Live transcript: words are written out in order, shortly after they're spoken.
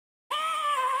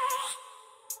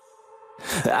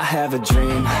I have a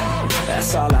dream,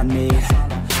 that's all I need.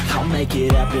 I'll make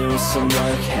it happen with some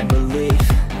work and belief.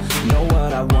 Know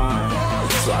what I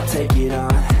want, so I'll take it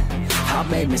on. I've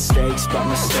made mistakes, but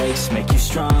mistakes make you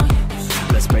strong.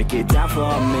 Let's break it down for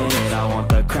a minute. I want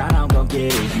the crown, I'm gon'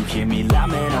 get it. You hear me loud,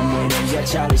 man, I'm winning. Yeah,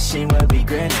 Charlie Sheen will be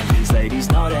grinning. These ladies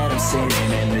know that I'm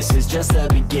sinning, and this is just the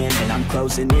beginning. I'm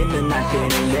closing in the ninth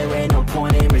inning. There ain't no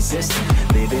point in resisting.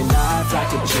 Living life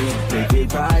like a dream, live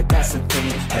it right, that's the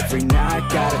thing. Every night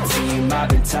got a team, I've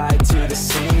been tied to the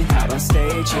scene. Out on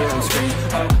stage, here on screen.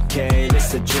 Okay,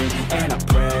 it's a dream, and I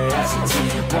pray as a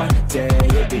team. One day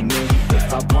it'll be me.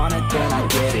 If I want it, then I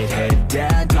get it. Head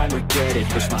down, don't regret it.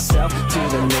 Push myself to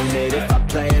the limit. If I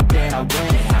play it, then I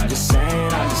win it. I'm just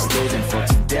saying, I'm just living for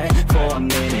today. For a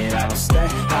minute, I don't stay,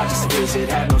 I just visit.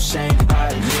 Have no shame, I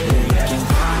admit it. Looking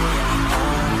right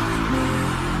at me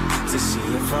to see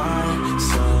if I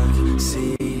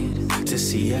succeed, to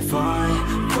see if I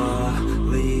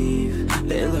believe.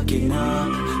 They're looking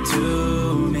up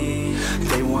to me.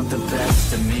 They want the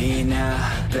best of me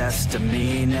now, best of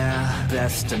me now,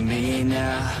 best of me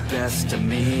now, best of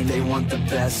me. They want the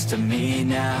best of me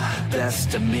now,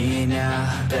 best of me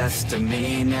now, best of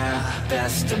me now,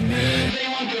 best of me. They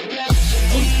want the best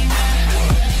of me now.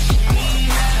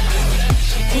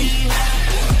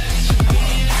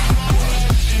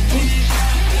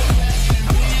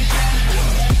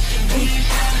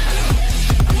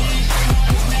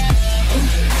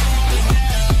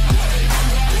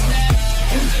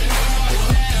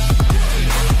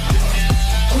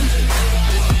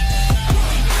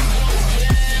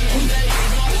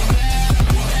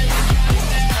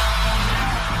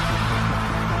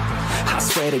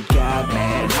 To God,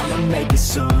 man, I'ma make it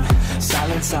soon.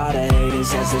 Silence all the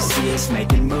haters as they see us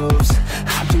making moves.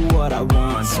 I do what I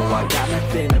want, so I got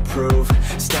nothing to prove.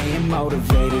 Staying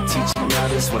motivated, teaching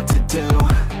others what to do.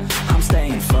 I'm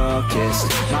staying focused,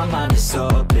 my mind is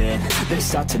open. They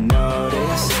start to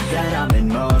notice that I'm in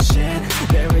motion.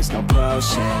 There is no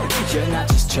potion, you're not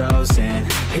just chosen.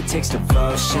 It takes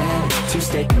devotion to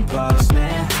stay composed,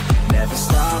 man. Never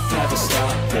stop,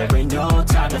 there ain't no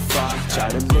time to fall. Try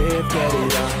to live, get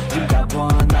it up, you got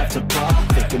one life to ball.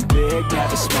 Thinking big,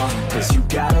 never small, cause you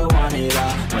gotta want it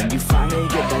all. When you finally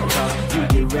get that call, you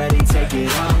get ready, take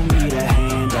it on. Need a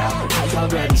hand out, I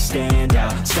already stand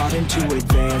out. Starting to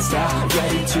advance now,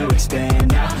 ready to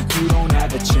expand now. You don't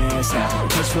have a chance now,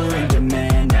 cause we're in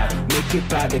demand now. Make it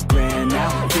by the grand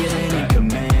now, feeling in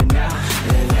command now.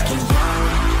 They're looking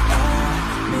right at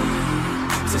me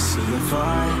to see if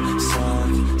I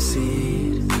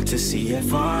succeed, to see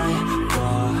if I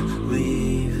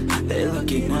believe. They're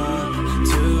looking up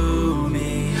to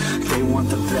me. They want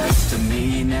the best of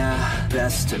me now,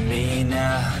 best of me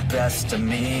now, best of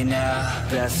me now,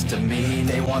 best of me.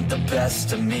 They want the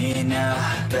best of me now,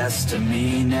 best of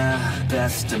me now,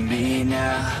 best of me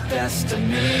now, best of me.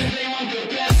 They want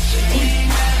the best of me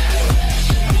now.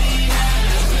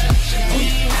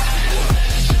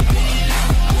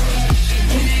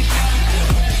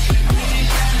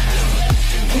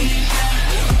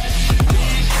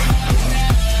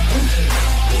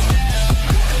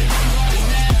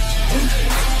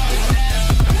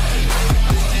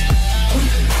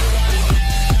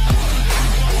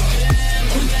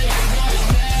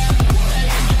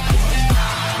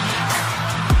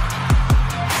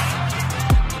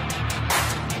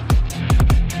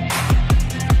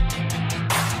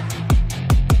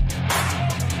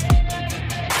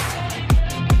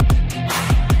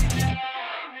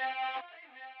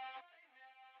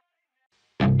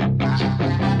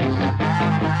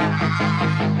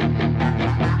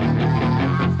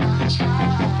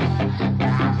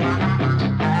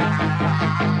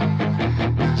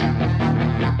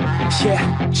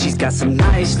 Yeah, she's got some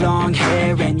nice long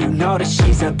hair, and you know that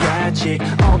she's a bad chick.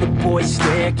 All the boys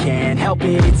stare, can't help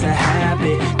it, it's a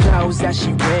habit. Clothes that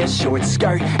she wears, short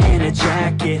skirt and a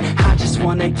jacket. I just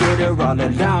wanna get her all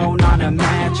alone on a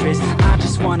mattress. I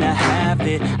just wanna have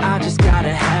it, I just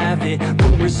gotta have it.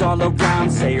 Rumors all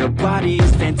around say her body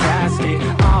is fantastic.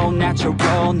 All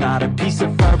natural, not a piece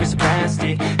of fur is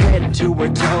plastic. Head to her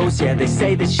toes, yeah, they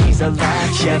say that she's a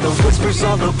latch. Yeah, the whispers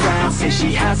all around say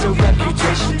she has a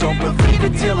reputation. Don't believe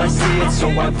it till I see it, so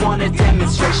I want a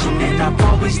demonstration. And I've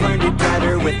always learned it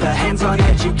better with a hands-on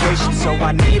education. So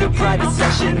I need a private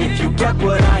session, if you get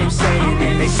what I am saying.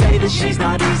 And they say that she's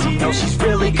not easy, no, she's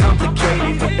really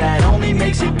complicated. But that only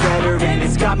makes it better, and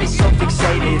it's got me so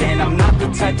fixated. And I'm not the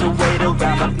type to wait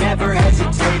around, I've never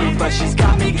hesitated. But she's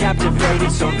got me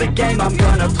captivated, so the game, I'm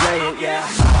gonna play it, yeah.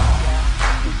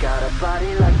 She got a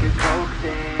body like a coke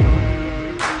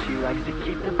thing, she likes to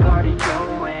keep the party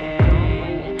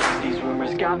going. These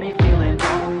rumors got me feeling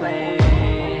lonely,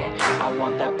 I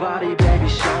want that body, baby,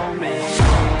 show me.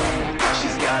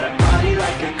 She's got a body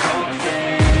like a coke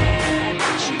fan.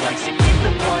 She likes to keep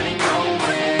the party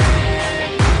going.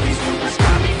 These rumors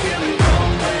got me feeling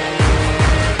lonely.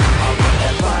 I want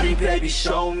that body, baby,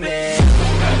 show me.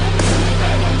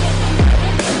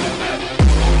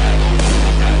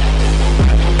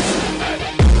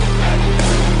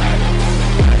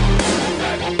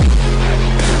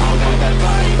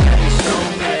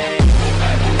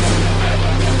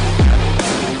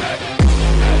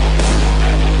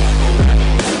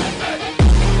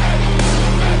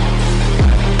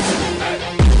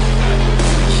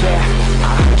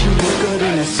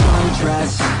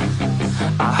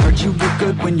 I heard you look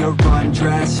good when you're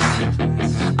undressed.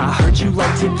 I heard you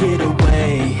like to get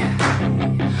away.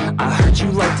 I heard you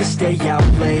like to stay out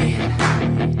late.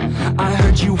 I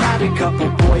heard you had a couple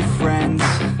boyfriends.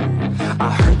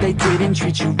 I heard they didn't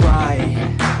treat you right.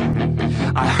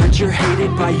 I heard you're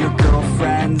hated by your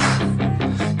girlfriends,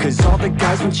 'cause all the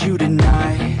guys want you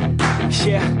tonight.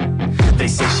 Yeah. They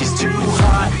say she's too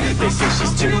hot, they say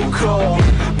she's too cold.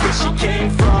 Where she came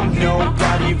from,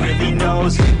 nobody really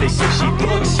knows. They say she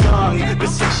looks young, but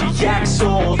say she acts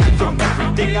old. From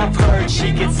everything I've heard,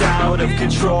 she gets out of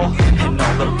control. And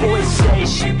all the boys say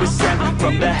she was sent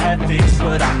from the heavens,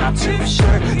 but I'm not too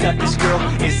sure that this girl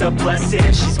is a blessing.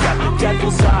 She's got the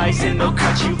devil's eyes and they'll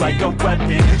cut you like a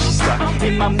weapon. She's stuck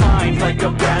in my mind like a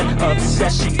bad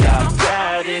obsession. Got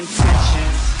bad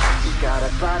intentions. She's got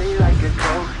a body like a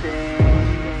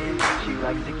coffin. She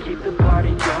likes to keep the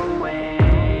party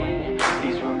going.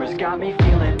 These rumors got me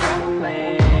feeling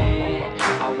lonely.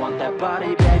 I want that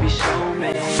body, baby, show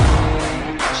me.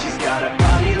 She's got a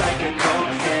body like a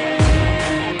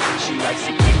coffin. She likes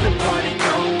to keep the party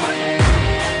going.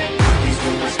 These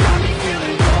rumors got me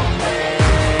feeling lonely.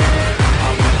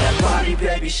 I want that body,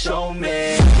 baby, show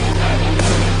me.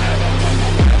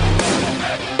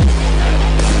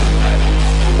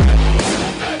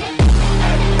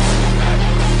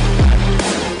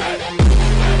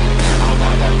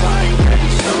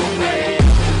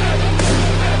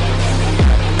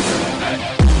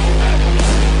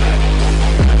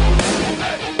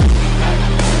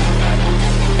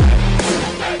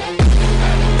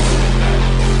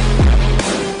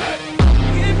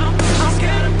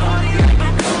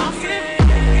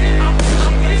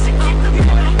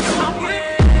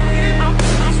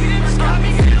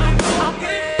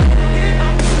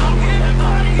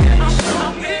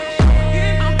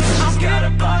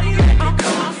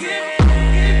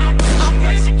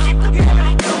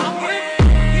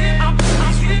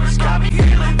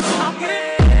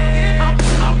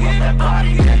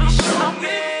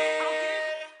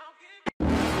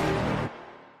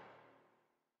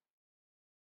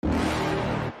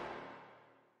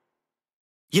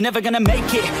 You're never gonna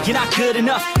make it, you're not good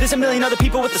enough. There's a million other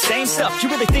people with the same stuff. You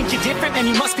really think you're different? Man,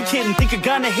 you must be kidding. Think you're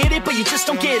gonna hit it, but you just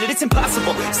don't get it. It's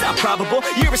impossible, it's not probable,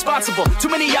 you're irresponsible. Too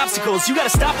many obstacles, you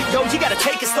gotta stop it, yo. You gotta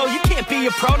take it slow, you can't be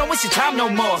a pro. Don't waste your time no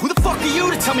more. Who the fuck are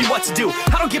you to tell me what to do?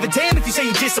 I don't give a damn if you say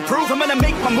you disapprove. I'm gonna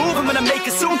make my move, I'm gonna make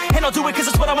it soon. And I'll do it cause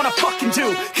it's what I wanna fucking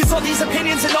do. Cause all these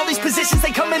opinions and all these positions,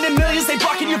 they come in millions, they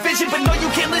blocking your vision. But no, you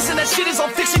can't listen, that shit is all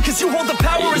fiction. Cause you hold the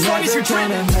power as long as you're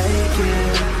dreaming.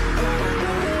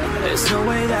 There's no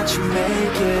way that you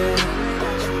make it.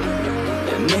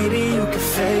 And maybe you can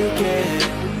fake it,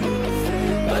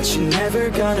 but you're never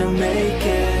gonna make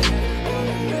it.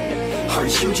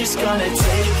 Aren't you just gonna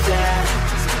take that?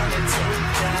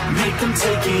 Make them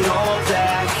take it all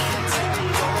back.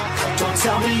 Don't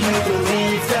tell me you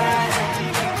believe that.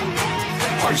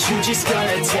 Aren't you just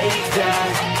gonna take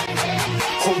that?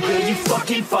 Or will you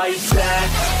fucking fight back?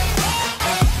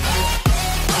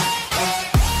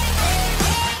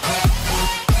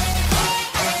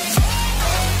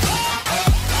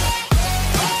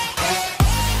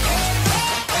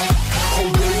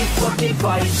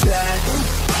 Fight back.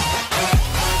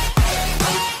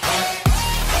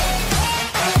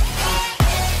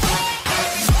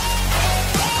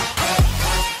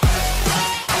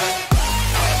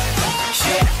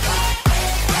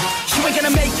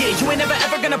 You ain't never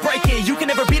ever gonna break it. You can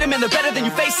never beat them and they're better than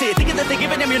you face it. Thinking that they're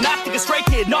giving them, you're not thinking straight,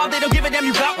 kid. No, they don't give a damn,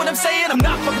 you got what I'm saying? I'm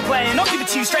not fucking playing, I'll give it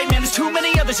to you straight, man. There's too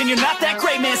many others and you're not that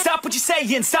great, man. Stop what you're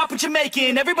saying, stop what you're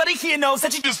making. Everybody here knows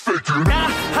that you just faking.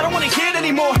 Nah, I don't wanna hear it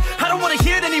anymore, I don't wanna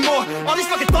hear it anymore. All these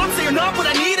fucking thoughts, they are not what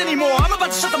I need anymore. I'm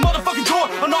about to shut the motherfucking door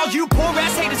on all you poor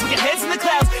ass haters with your heads in the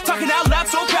clouds, talking out loud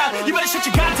so proud. You better shut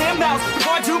your goddamn mouth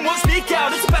before I do more speak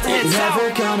out. It's about to head south. Never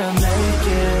gonna make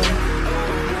it.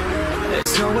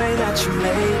 There's no way that you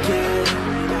make it.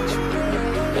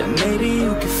 And maybe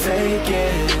you can fake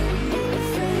it,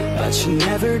 but you're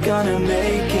never gonna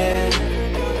make it.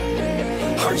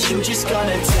 Aren't you just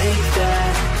gonna take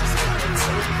that?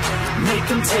 Make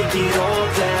them take it all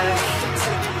back.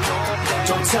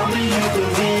 Don't tell me you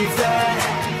believe that.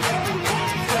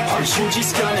 Aren't you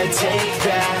just gonna take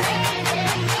that?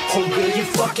 Or will you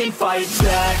fucking fight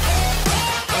back?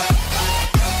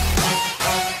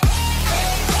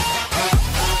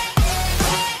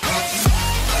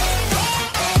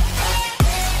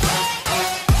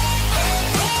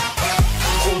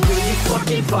 Or will you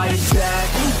fucking fight back?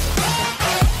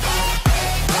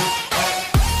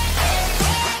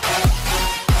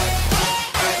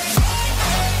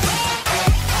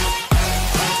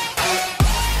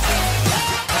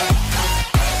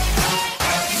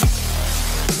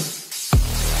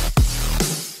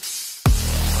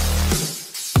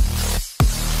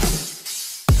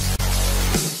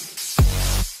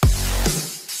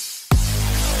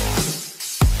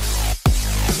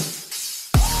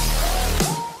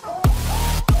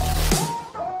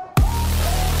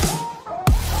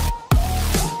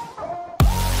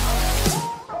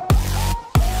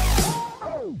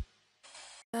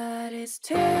 But it's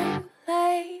too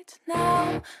late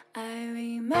now. I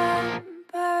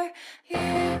remember you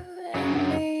and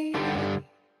me,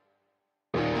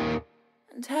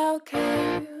 and how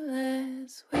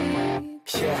careless we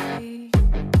could be.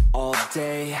 All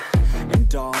day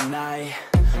and all night,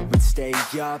 we'd stay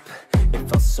up, it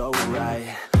felt so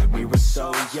right. We were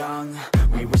so young,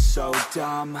 we were so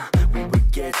dumb. We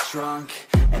would get drunk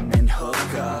and then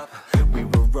hook up. We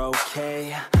were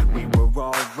okay, we were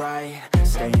alright,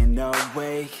 staying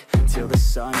awake till the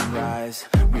sunrise.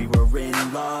 We were in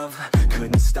love,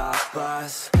 couldn't stop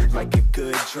us, like a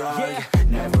good drug,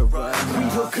 never enough. We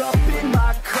hook up in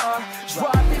my car,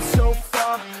 driving so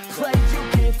far, play your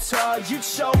guitar, you'd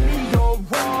show me your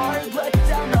art, let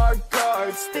down our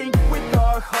guards, think with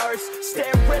our hearts,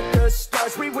 stare at the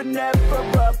stars. We were never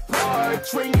apart,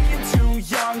 drinking too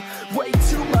young, way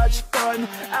too much fun,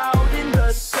 out in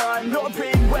the sun,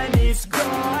 orbit when it's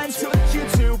gone. Took you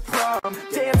to prom,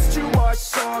 dance to our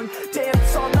song,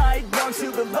 dance all night long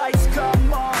till the lights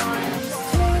come on.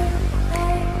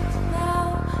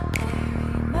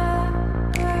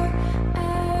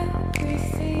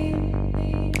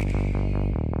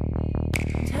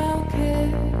 How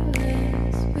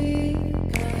careless we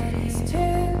got. It's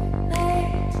too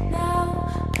late now.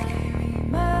 I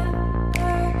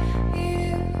remember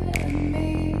you and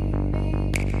me.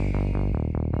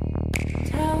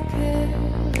 How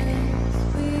careless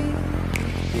we.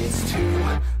 It's too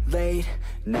late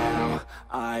now.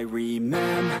 I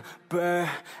remember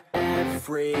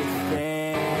everything,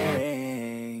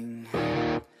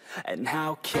 and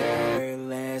how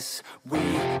careless we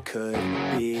could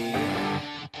be,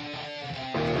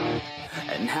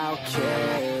 and how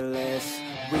careless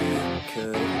we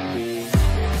could be,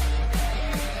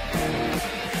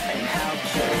 and how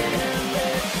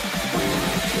careless we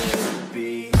could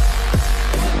be.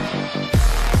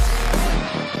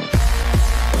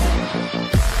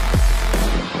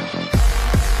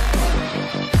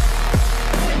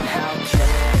 And how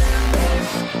careless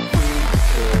we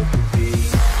could be.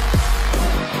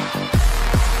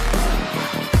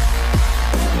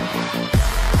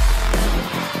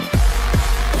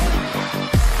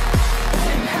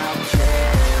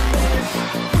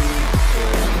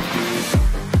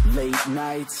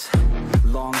 Nights,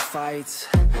 long fights,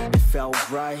 it felt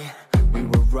right, we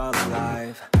were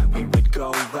alive. We would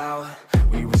go out,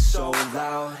 we were so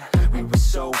loud, we were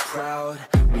so proud,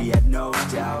 we had no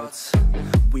doubts.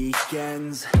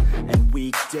 Weekends and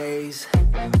weekdays,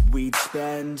 we'd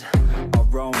spend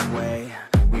our own way.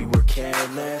 We were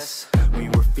careless, we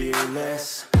were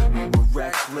fearless, we were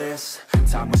reckless,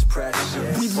 time was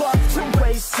precious. We loved to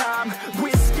waste time,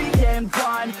 whiskey and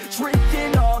wine,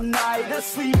 drinking all night,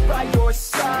 asleep by your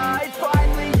side.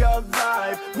 Finally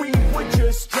alive, we would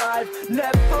just drive,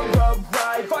 never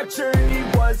arrive. Our journey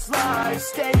was live,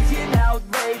 staying out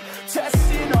late,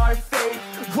 testing our fate,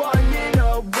 running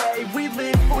away. We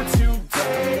live for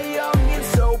today, young and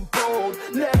so bold,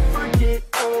 never get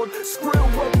old. Screw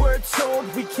what we're told,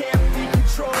 we can't be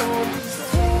controlled.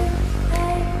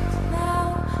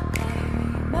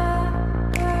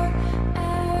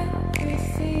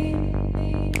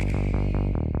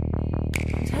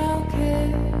 How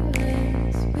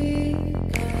careless we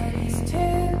got. It's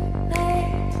too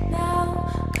late now.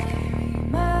 I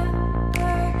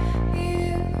remember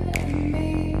you and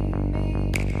me.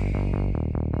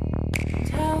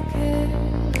 How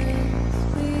careless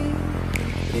we.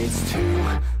 It's too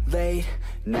late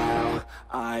now.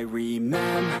 I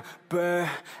remember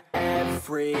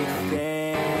everything,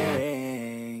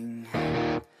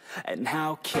 and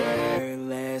how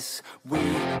careless we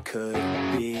could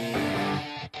be.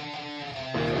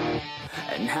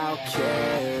 and how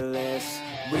careless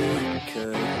we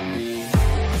could be,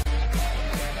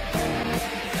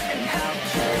 and how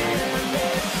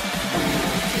careless we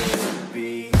could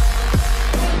be.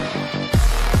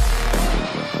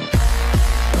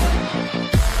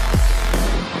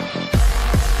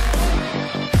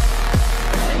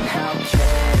 And how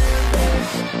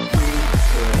careless we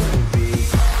could be.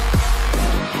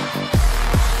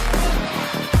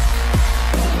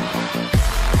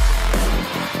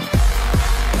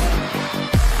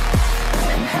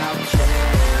 And how careless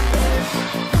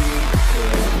we could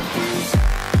be.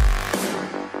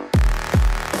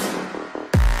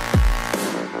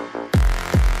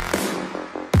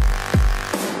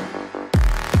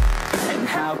 And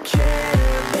how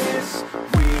careless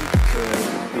we could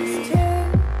be. Too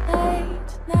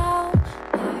late now,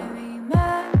 I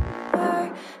remember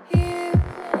you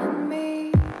and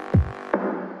me,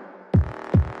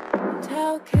 and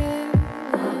how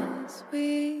careless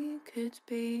we could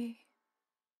be.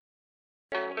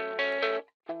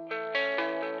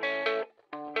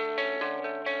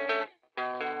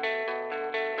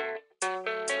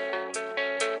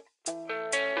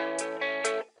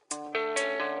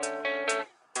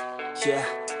 Yeah,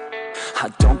 I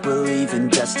don't believe in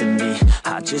destiny,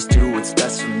 I just do what's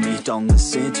best for me. Don't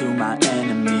listen to my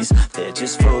enemies, they're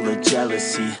just full of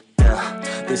jealousy.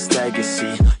 Yeah, this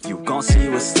legacy, you gon' see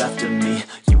what's left of me.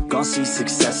 You gon' see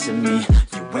success in me,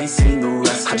 you ain't seen the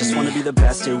rest of me. I just wanna be the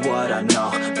best at what I know,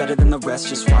 better than the rest,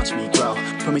 just watch me grow.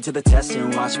 Put me to the test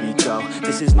and watch me go.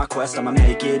 This is my quest, I'ma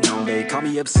make it known. They call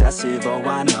me obsessive, oh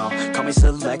I know. Call me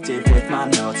selective with my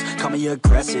notes, call me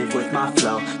aggressive with my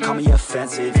flow, call me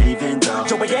offensive even though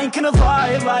Joe, I ain't gonna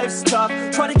lie, life's tough.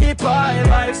 Try to get by,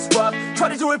 life's rough. Try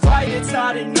to do it right, it's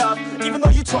not enough. Even though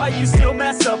you try, you still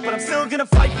mess up. But I'm still gonna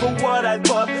fight for what I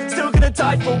love, still gonna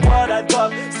die for what I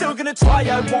love, still gonna try,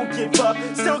 I won't give up,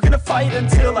 still gonna fight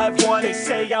until I've won. They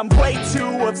say I'm way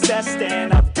too obsessed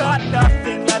and I've got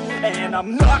nothing left, and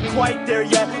I'm not quite there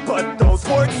yet, but those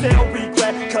words they'll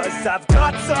regret, cause I've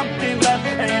got something left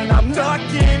and I'm not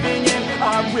giving in.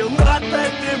 I will not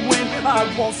let them win,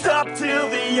 I won't stop till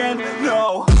the end,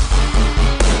 no.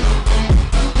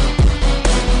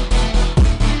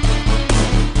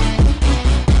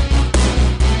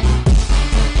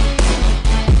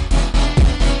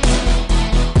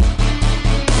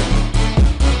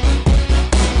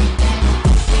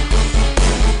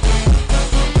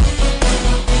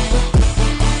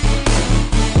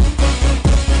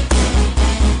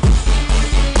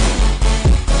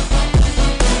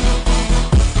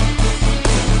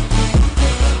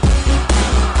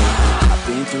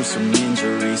 Some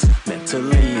injuries,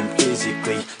 mentally and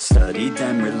physically. Studied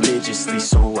them religiously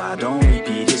so I don't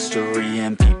repeat history.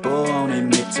 And people won't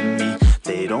admit to me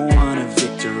they don't want a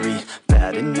victory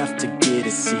bad enough to get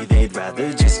a C. They'd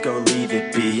rather just go leave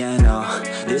it be. And oh,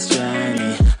 this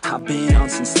journey I've been on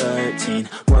since 13,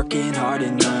 working hard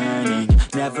and learning,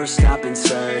 never stopping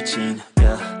searching.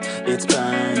 Yeah, it's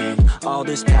burning, all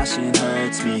this passion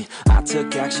hurts me. I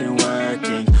took action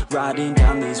working, writing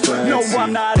down these words. No,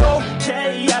 I'm not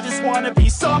okay, I just wanna be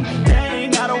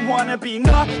something. I don't wanna be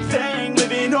nothing,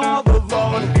 living all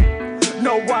alone.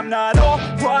 No, I'm not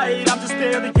alright, I'm just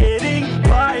barely getting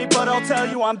by. But I'll tell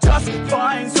you I'm just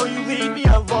fine, so you leave me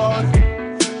alone.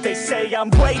 They say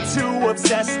I'm way too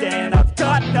obsessed and I've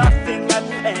got nothing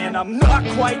left, and I'm not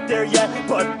quite there yet,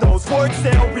 but those words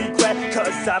they'll regret,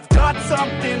 cause I've got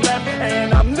something left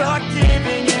and I'm not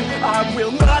giving in. I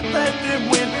will not let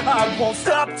them win, I won't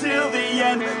stop till the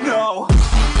end, no.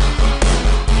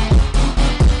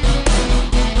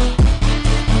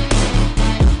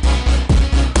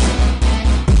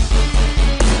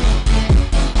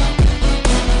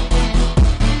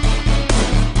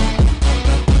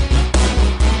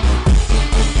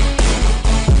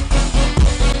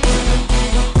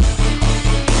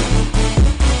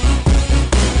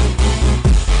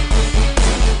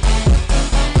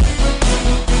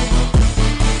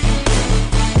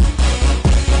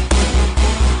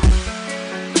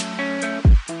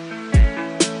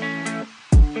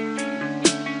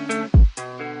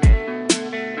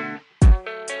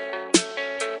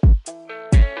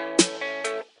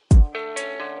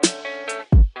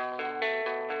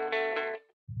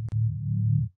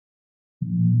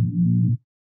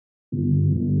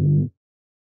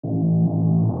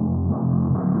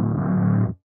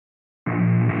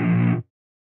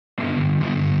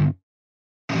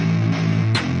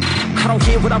 I don't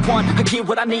get what I want, I get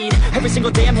what I need. Every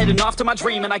single day I'm heading off to my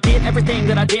dream, and I get everything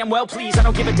that I damn well please. I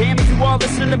don't give a damn if you all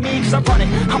listening to me, cause I run it.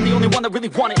 I'm the only one that really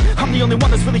want it, I'm the only one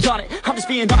that's really on it. I'm just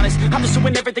being honest, I'm just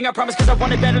doing everything I promise, cause I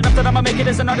want it bad enough that I'ma make it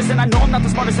as an artist. And I know I'm not the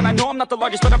smartest, and I know I'm not the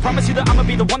largest, but I promise you that I'ma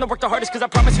be the one that worked the hardest, cause I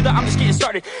promise you that I'm just getting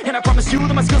started. And I promise you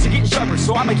that my skills are getting sharper,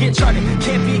 so I'ma get charted.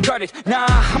 Can't be guarded, nah,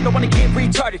 I'm the one to get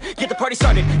retarded. Get the party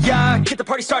started, yeah, get the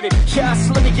party started, yeah,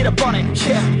 so let me get up on it,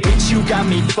 yeah. Bitch, you got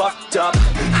me fucked up,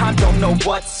 I don't know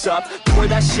what's up. Pour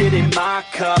that shit in my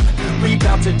cup, we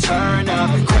bout to turn up.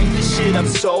 Crank this shit up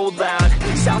so loud,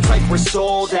 sounds like we're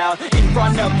sold out. In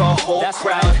front of a whole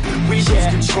crowd, we lose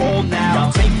control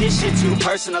now. Don't take this shit too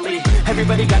personally,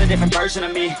 everybody got a different version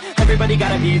of me. Everybody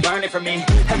gotta be learning from me,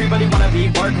 everybody wanna be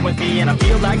working with me. And I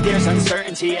feel like there's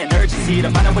uncertainty and urgency to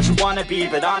find out what you wanna be.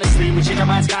 But honestly, we change our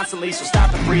minds constantly, so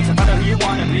stop and breathe and find out who you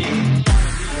wanna be.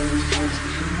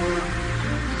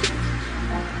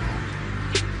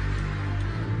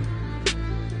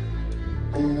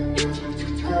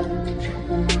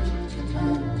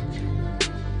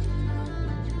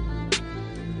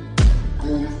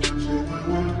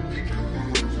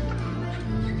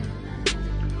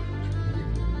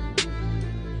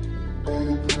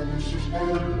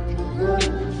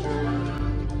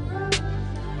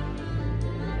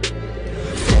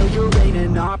 Failure ain't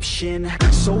an option,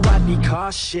 so I'd be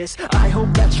cautious. I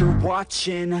hope that you're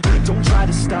watching, don't try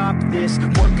to stop this.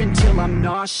 Work until I'm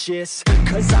nauseous,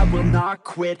 cause I will not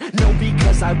quit. No,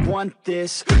 because I want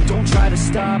this, don't try to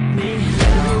stop me.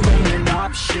 Failure ain't an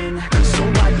option, so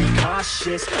I'd be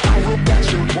cautious. I hope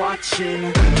that you're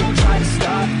watching, don't try to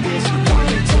stop this.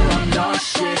 Work until I'm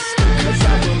nauseous, cause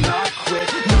I will not quit.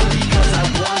 No, because I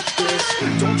want this,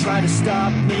 don't try to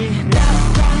stop me now.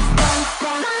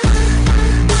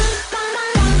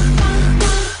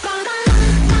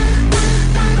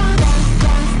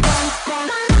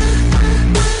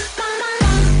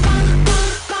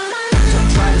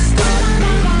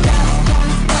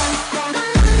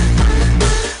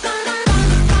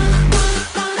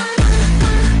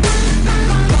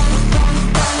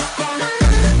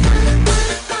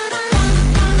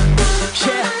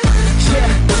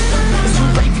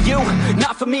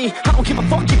 For me, I don't give a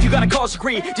fuck if you got a college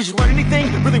degree. Did you learn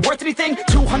anything? Really worth anything?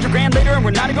 200 grand later and we're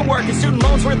not even working. Student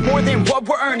loans worth more than what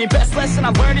we're earning. Best lesson I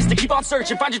learned is to keep on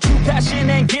searching. Find your true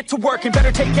passion and get to work. And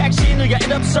better take action or you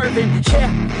end up serving. Yeah,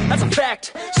 that's a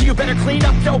fact. So you better clean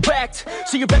up your act.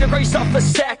 So you better grow yourself a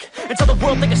sack and tell the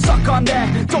world they can suck on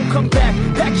that. Don't come back,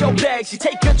 pack your bags. You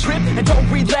take a trip and don't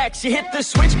relax. You hit the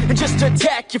switch and just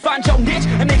attack. You find your niche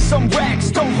and make some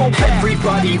racks. Don't hold back.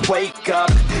 Everybody wake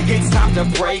up, it's time to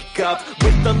break up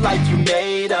with the life you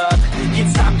made up.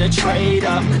 It's time to trade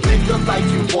up, live the life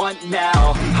you want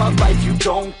now, a life you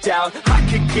don't doubt. I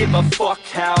could give a fuck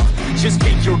how, just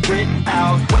get your grit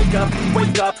out. Wake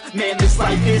up, man, this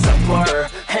life is a blur.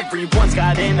 Everyone's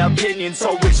got an opinion,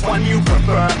 so which one you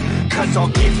prefer? Cause I'll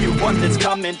give you one that's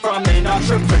coming from an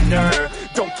entrepreneur.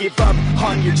 Don't give up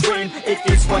on your dream if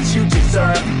it's what you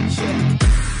deserve.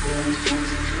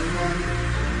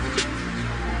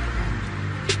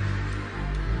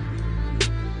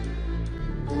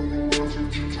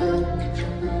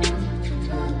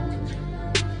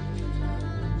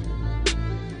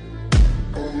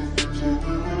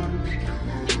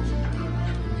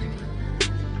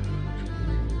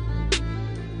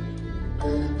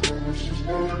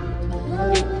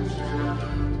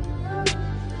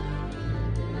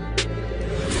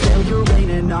 Failure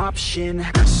ain't an option,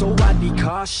 so I'd be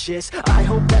cautious. I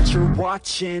hope that you're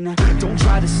watching, don't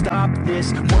try to stop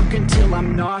this. Work until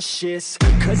I'm nauseous,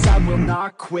 cause I will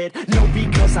not quit. No,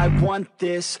 because I want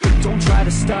this, don't try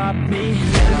to stop me.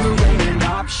 Failure ain't an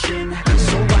option,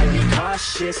 so I'd be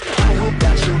cautious. I hope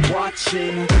that you're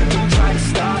watching, don't try to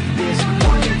stop this.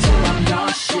 Work until I'm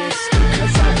nauseous,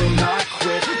 cause I will not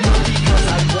quit. No, because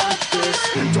I want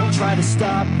this, don't try to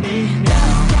stop me now.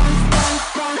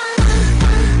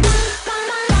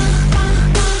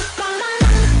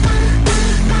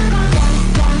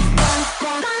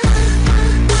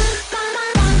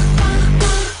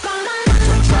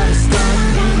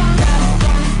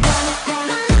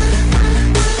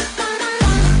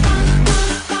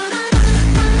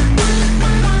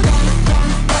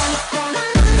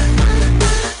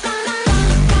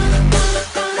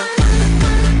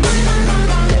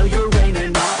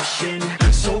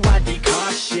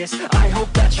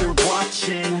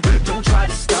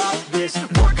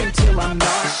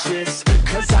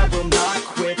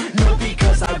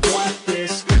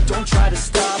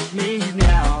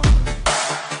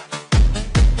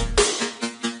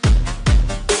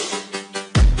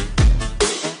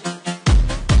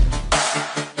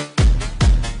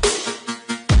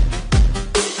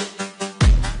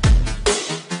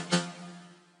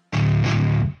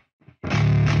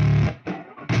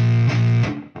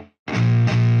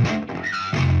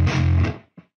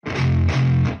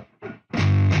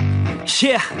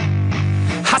 Yeah,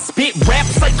 I spit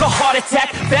raps like a heart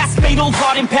attack, fast fatal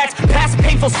heart impact, past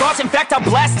painful scars. In fact, I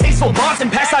blast tasteful bars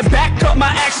and packs. I back up my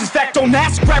actions, fact don't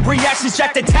ask, grab reactions,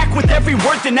 jacked attack with every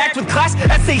word, then act with class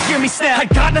as they hear me snap. I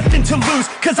got nothing to lose,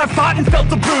 cause I fought and felt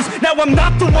the bruise. Now I'm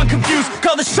not the one confused,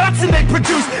 call the shots and they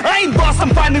produce. I ain't lost,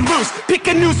 I'm finally loose, pick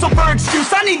a new silver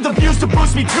excuse. I need the views to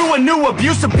boost me to a new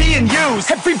abuse of being used.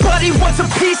 Everybody wants a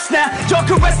piece now, y'all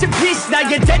can rest in peace now.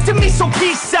 You're dead to me, so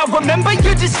peace out, remember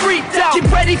you're discreet out. Get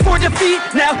ready for defeat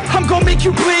now, I'm gonna make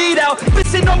you bleed out.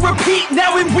 Listen on repeat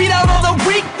now and weed out all the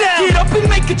weak now. Get up and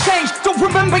make a change, don't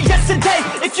remember yesterday.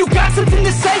 If you got something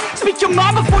to say, speak your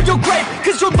mind before your grave,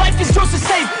 cause your life is yours to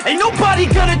save. Ain't nobody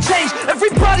gonna change,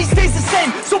 everybody stays the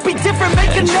same. So be different,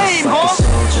 make a name, huh?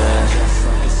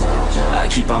 I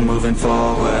keep on moving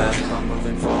forward,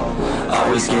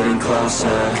 always getting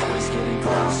closer.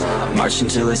 I march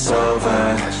until it's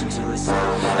over,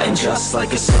 and just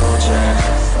like a soldier,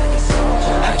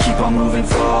 I keep on moving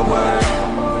forward,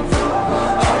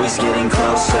 always getting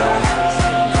closer.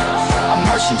 I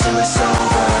march until it's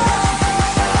over,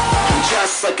 and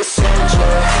just like a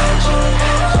soldier,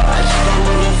 I keep on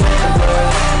moving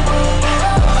forward,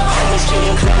 always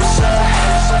getting closer.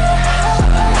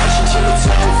 I march until it's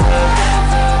over,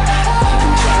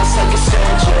 and just like a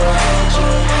soldier,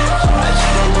 I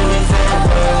keep on moving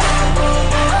forward,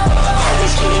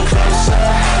 always getting closer.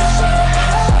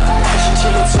 I march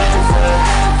until it's over.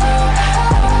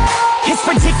 It's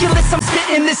ridiculous, I'm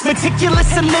spitting this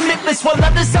meticulous and limitless, while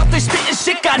others out there spitting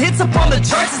shit got hits up on the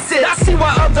charts and shit. I see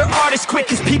why other artists quit,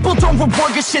 cause people don't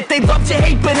reward good shit. They love to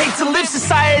hate but hate to live.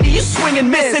 Society, you swing and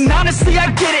miss, and honestly I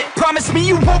get it. Promise me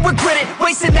you won't regret it.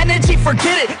 Wasting energy,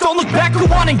 forget it. Don't look back, go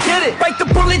on and get it. Bite the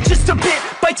bullet just a bit,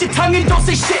 bite your tongue and don't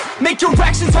say shit. Make your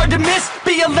actions hard to miss,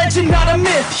 be a legend not a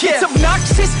myth. Yeah. It's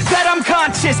obnoxious that I'm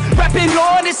conscious, rapping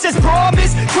honest as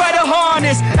promise. Try to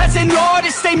harness, as an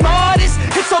artist stay modest.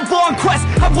 It's a long quest,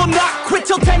 I will not quit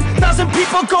till 10,000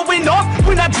 people going off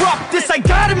when I drop this. I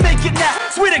gotta make it now,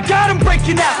 swear to God I'm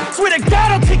breaking out. Swear to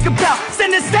God I'll take a bow,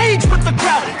 stand the stage with the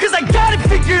crowd, cause I got it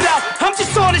figured out. I'm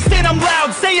just honest and I'm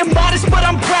loud, saying modest but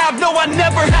I'm proud. No, I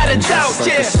never had a doubt, like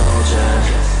yeah. A soldier,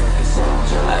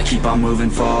 I keep on moving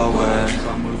forward,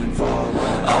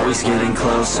 always getting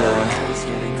closer.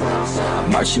 I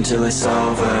march until it's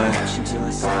over,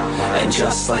 and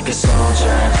just like a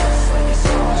soldier,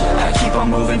 I keep on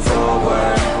moving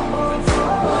forward,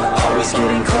 always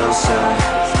getting closer.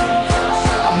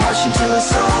 I march until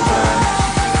it's over,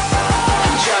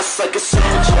 and just like a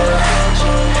soldier,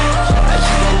 I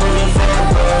keep on moving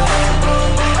forward,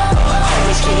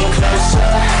 always getting closer.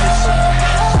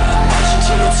 I march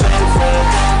until it's over,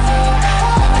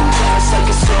 and just like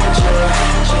a soldier,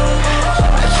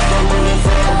 I keep on moving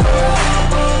forward,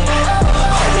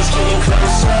 always getting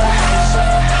closer.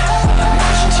 I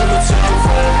march until it's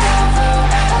over,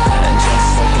 and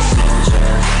just like a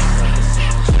soldier,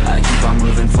 I keep on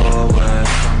moving forward,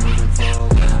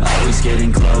 always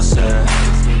getting closer.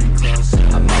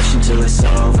 I march until it's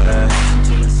over,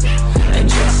 and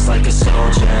just like a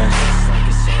soldier,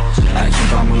 I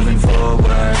keep on moving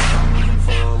forward,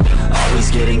 always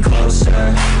getting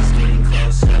closer.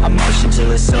 I march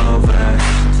until it's over.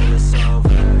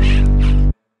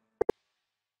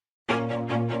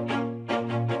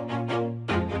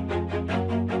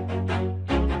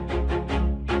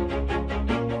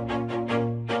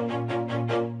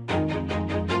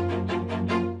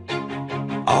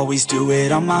 Always do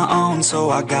it on my own, so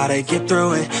I gotta get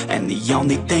through it. And the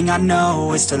only thing I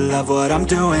know is to love what I'm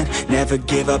doing. Never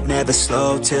give up, never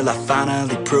slow, till I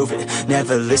finally prove it.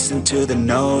 Never listen to the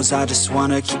no's, I just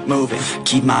wanna keep moving.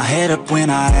 Keep my head up when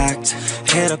I act,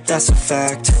 head up, that's a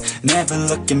fact. Never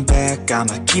looking back,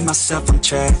 I'ma keep myself on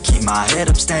track. Keep my head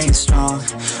up, staying strong,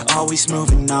 always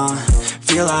moving on.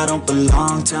 Feel I don't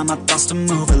belong, tell my thoughts to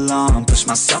move along. Push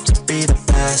myself to be the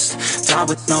best, die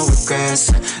with no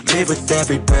regrets. Live with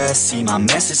every breath, see my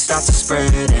message start to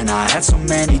spread. And I had so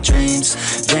many dreams,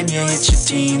 then you hit your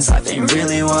teens. Life ain't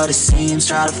really what it seems,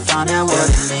 try to find out what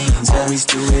it means. Always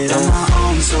do it on my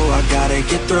own, so I gotta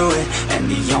get through it. And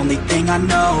the only thing I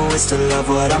know is to love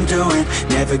what I'm doing.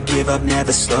 Never give up,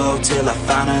 never slow, till I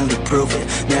finally prove it.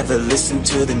 Never listen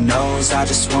to the no's, I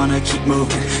just wanna keep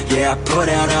moving. Yeah, I put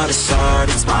out all this art,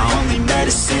 it's my only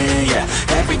medicine. Yeah,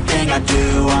 everything I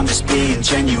do, I'm just being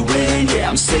genuine. Yeah,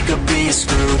 I'm sick of being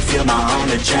screwed, feel my own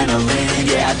adrenaline.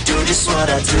 Yeah, I do just what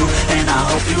I do, and I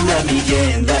hope you let me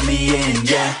in,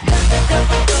 yeah.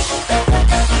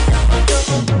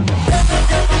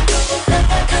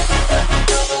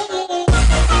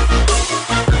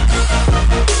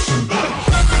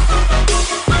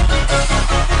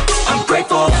 I'm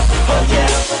grateful, oh yeah,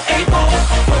 able,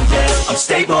 oh yeah, I'm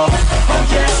stable, oh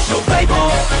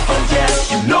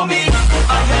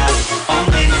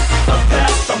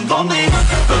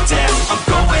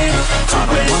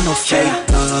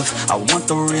love, I want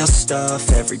the real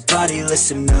stuff. Everybody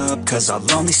listen up, cause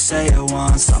I'll only say it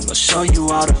once. I'm gonna show you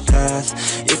all the path.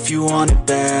 If you want it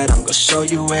bad, I'm gonna show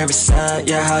you where it's at.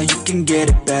 Yeah, how you can get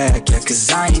it back. Yeah, cause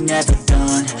I ain't never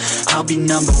done. I'll be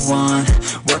number one,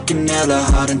 working hella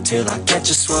hard until I get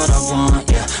just what I want.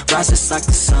 Yeah, rises like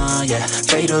the sun, yeah,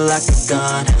 fatal like a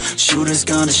gun. Shooters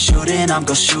gonna shoot and I'm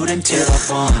gonna shoot until I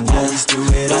fall. Always do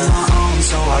it on my own,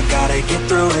 so I gotta get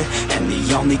through it. And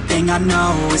the only thing I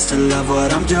know is to love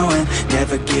what I'm doing.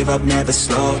 Never give up, never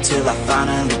slow, till I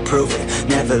finally prove it.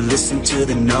 Never listen to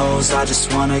the no's, I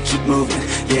just wanna keep moving.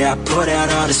 Yeah, I put out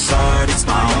all this art, it's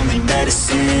my only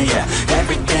medicine. Yeah,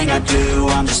 everything I do,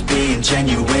 I'm just being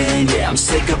genuine. Yeah, I'm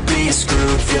sick of being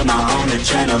screwed, feel my own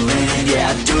adrenaline. Yeah,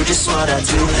 I do just what I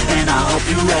do, and I hope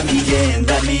you let me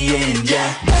in,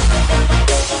 yeah.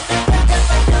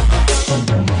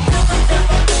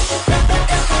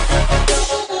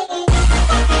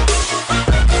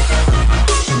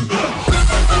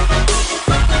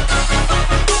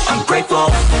 I'm grateful,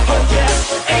 oh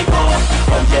yeah, able,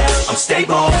 oh yeah, I'm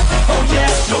stable, oh yeah,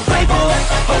 no label,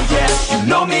 oh yeah, you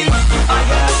know me, I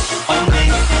have only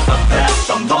a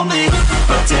path, I'm lonely,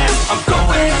 but damn, I'm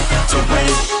going to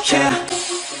win, yeah.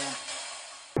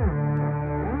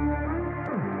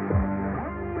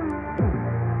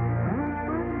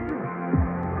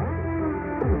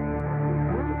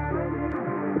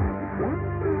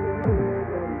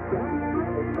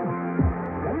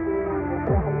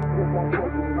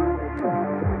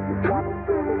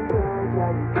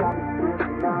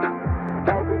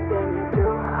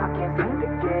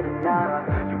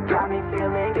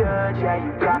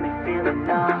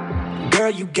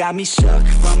 You got me shook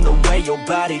from the way your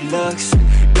body looks.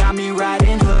 Got me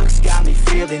riding hooks, got me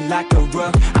feeling like a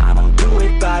rook. I don't do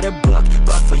it by the book,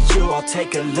 but for you I'll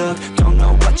take a look. Don't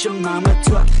know what your mama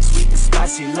took, sweet and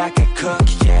spicy like a cook,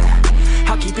 yeah.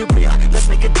 I'll keep it real, let's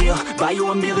make a deal. Buy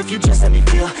you a meal if you just let me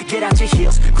feel. Get out your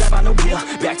heels, grab on the wheel.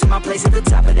 Back to my place at the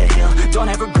top of the hill. Don't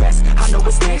have regrets, I know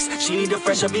what's next. She need a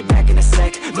fresh, I'll be back in a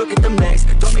sec. Look at them legs,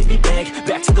 don't make me beg.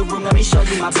 Back to the room, let me show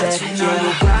you my bed. Touching on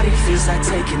your body feels like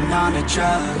taking on a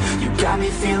drug. You got me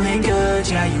feeling good,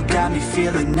 yeah, you got me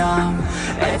feeling numb.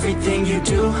 Everything you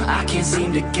do, I can't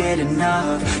seem to get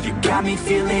enough. You got me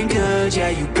feeling good, yeah,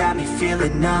 you got me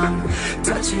feeling numb.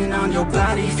 Touching on your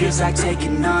body feels like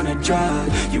taking on a drug.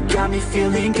 You got me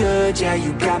feeling good, yeah,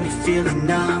 you got me feeling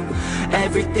numb.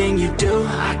 Everything you do,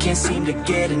 I can't seem to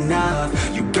get enough.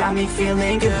 You got me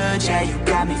feeling good, yeah, you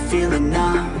got me feeling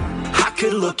numb. I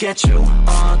could look at you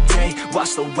all day,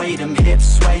 watch the way them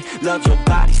hips sway. Love your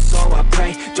body, so I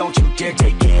pray, don't you dare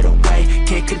take it away.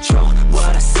 Can't control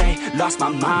what I say, lost my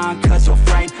mind cause your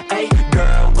frame. Hey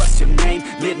girl, what's your name?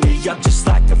 Lit me up just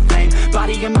like a flame.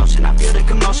 Body in motion, I feel the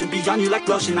commotion. Beyond you like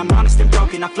lotion, I'm honest and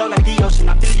broken. I flow like the ocean,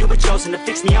 I feel you were chosen to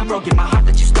fix me, I'm broken. My heart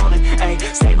that you stolen, hey.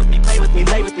 Stay with me, play with me,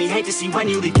 lay with me. Hate to see when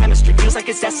you leave, chemistry feels like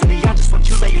it's destiny. I just want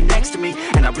you laying next to me,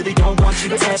 and I really don't want you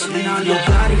to ever leave. On your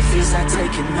body feels like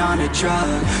taking on a drug.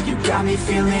 You got me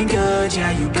feeling good,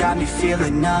 yeah, you got me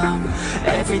feeling numb.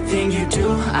 Everything you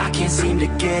do, I can't seem to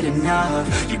get enough.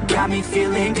 You got me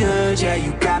feeling good, yeah,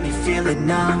 you got me feeling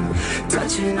numb.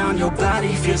 Touching on your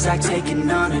body feels like taking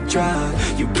on a drug.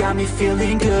 You got me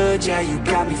feeling good, yeah, you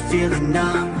got me feeling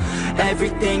numb.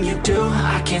 Everything you do,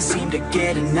 I can't seem to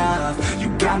get enough. You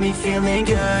got me feeling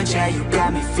good, yeah, you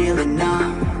got me feeling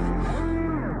numb.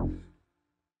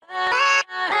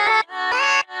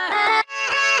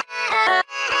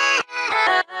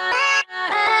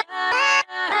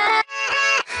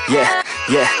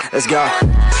 Yeah, let's go.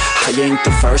 I ain't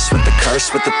the first with the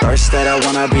curse, with the thirst that I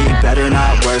wanna be better,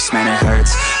 not worse, man it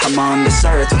hurts. I'm on this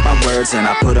earth with my words and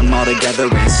I put them all together,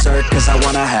 insert, cause I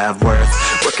wanna have worth.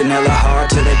 Working hella hard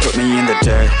till they put me in the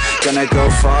dirt. Gonna go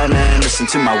far, man, listen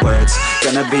to my words.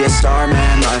 Gonna be a star,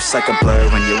 man, life's like a blur.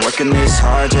 When you're working this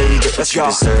hard, yeah, you get what you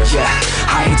deserve. Yeah,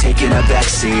 I ain't taking a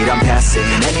backseat, I'm passing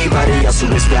anybody else who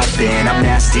is rapping. I'm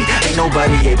nasty, ain't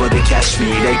nobody able to catch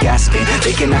me. They gasping,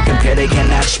 they cannot compare, they can't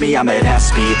match me. I'm at half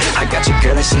speed, I got your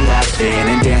girl and she laughing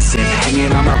and dancing,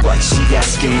 hanging on my butt, she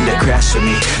asking to crash with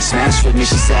me. Smash with me,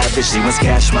 she savage, she wants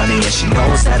cash money, and she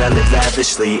knows that I live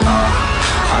lavishly.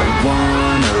 I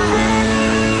wanna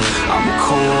live, I'm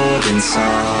cold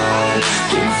inside.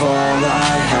 Give all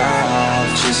I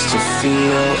have just to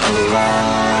feel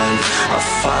alive. I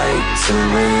fight to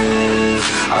live,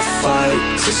 I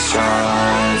fight to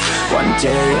strive. One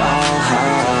day I'll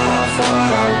have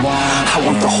what I want. I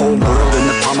want the whole world in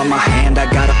the palm of my hand. I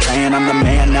got a plan, I'm the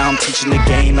man. Now I'm teaching the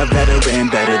game, a veteran,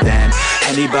 better than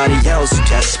anybody else who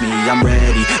tests me. I'm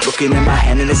ready, looking at my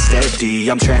hand and it's steady.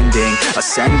 I'm trending,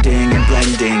 ascending and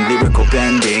blending, lyrical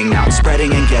bending. Now I'm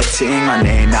spreading and getting my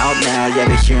name out now. Yeah,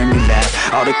 they hearing me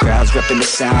laugh, all the crowds repping the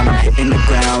sound. I'm hitting the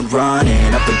ground,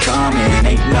 running, up and coming,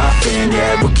 ain't nothing.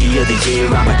 Yeah, rookie of the year,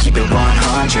 I'ma keep it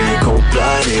 100.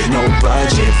 Cold-blooded, no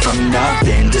budget, from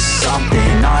nothing to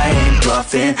something. I ain't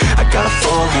bluffing, I got a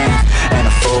full hand and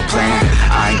a full plan.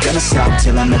 I ain't gonna stop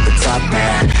till I'm at the top,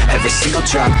 man. Every single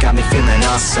drop got me feeling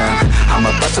awesome. I'm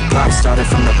about to pop, started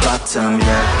from the bottom,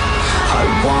 yeah. I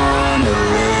wanna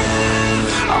live,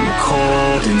 I'm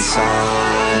cold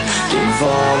inside. Give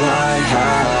all I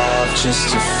have just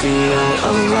to feel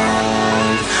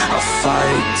alive. I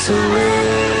fight to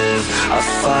live, I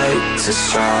fight to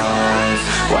strive.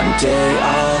 One day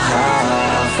I'll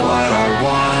have what I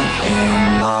want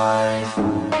in life.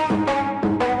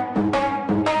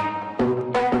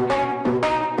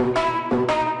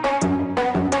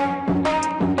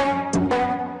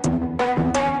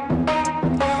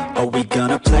 Are we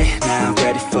gonna play now?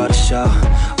 Ready for the show?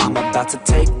 I'm about to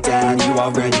take down, you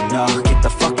already know. Get the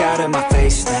fuck out of my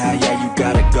face now, yeah, you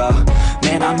gotta go.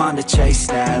 Man, I'm on the chase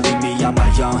now, leave me on my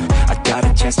own. I got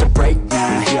a chance to break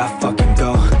now, here I fucking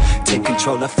go. Take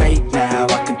control of fate now,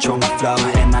 I control my flow.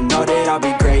 And I know that I'll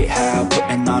be great, how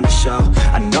putting on a show.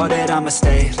 I know that I'ma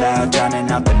stay loud, drowning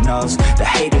out the noise. The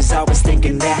haters always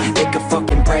thinking that they could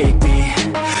fucking break me.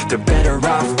 They're better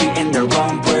off eating their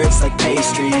own words like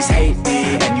pastries. Hate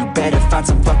me, and you better find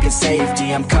some fucking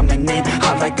safety. I'm coming in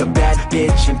hot like a bad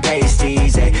bitch in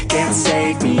pasties. They can't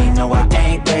save me, no I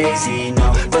ain't lazy,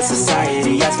 no. But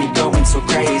society has me going so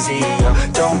crazy, yo.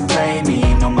 Don't blame me,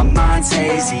 no my mind's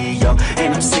hazy, yo.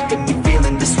 And I'm sick of me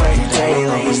feeling this way daily.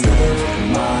 I'll always live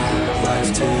my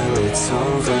life till it's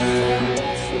over,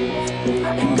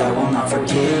 and I will not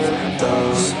forgive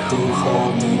those who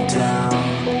hold me down.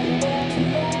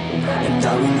 And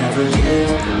I will never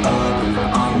give up,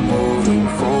 I'm moving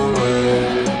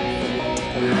forward.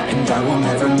 And I will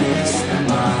never miss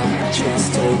my chance,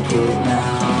 take it now.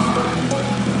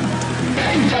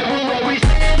 And I will always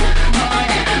live my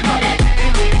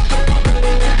daily sober.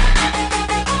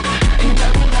 And I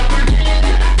will never give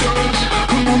those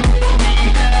who hold me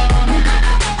down.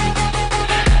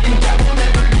 And I will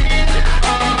never give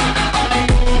up, I'm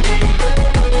moving forward.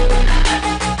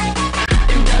 And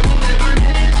I will never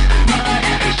miss my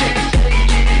chance,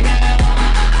 take it now.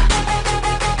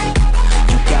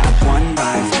 You got one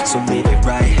life, so live it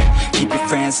right. Keep your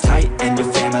friends tight and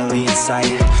your family in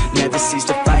sight. Never cease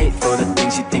to fight for the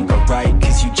things you think are right,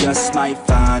 cause you just might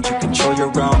find you control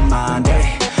your own mind,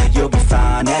 eh? You'll be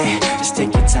fine, eh? Just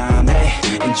take your time, eh?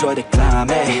 Enjoy the climb,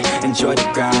 eh? Enjoy the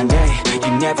grind, eh?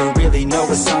 You never really know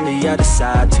what's on the other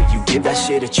side till you give that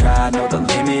shit a try. Know the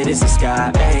limit is the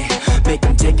sky, eh? Make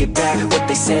them take it back, what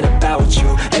they said about you.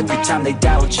 Every time they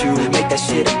doubt you, make that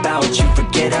shit about you.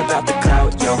 Forget about the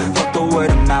clout, yo. Fuck the word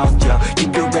of mouth, yo.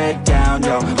 Keep your head down,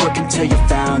 yo. Work until you're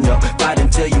found, yo. Fight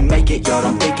until you make it, yo.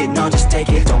 Don't think it, no, just take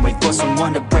it. Don't wait for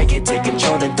someone to break it. Take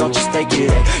control, then don't just take it,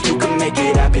 eh? You can make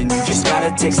it happen, you just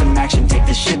gotta take some action. Take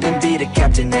the ship and be the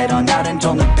captain. Head on out and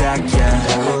don't look back, yeah.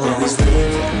 I will always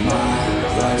live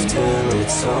my life till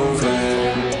it's over,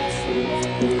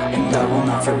 and I will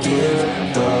not forgive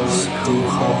those who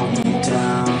hold me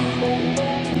down.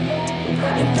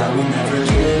 And I will never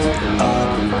give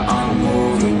up, I'm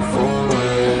moving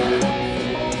forward.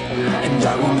 And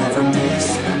I will never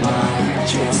miss my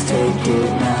chance, take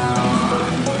it now.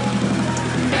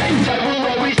 And I will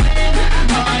always live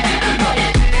my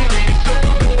daily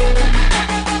sober.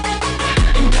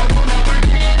 And I will never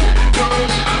give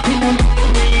those who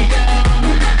hold me down.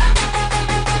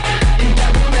 And I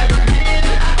will never give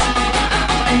up,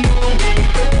 I'm moving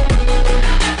forward.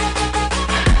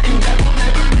 And I will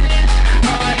never miss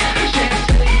my chance,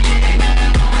 take it now.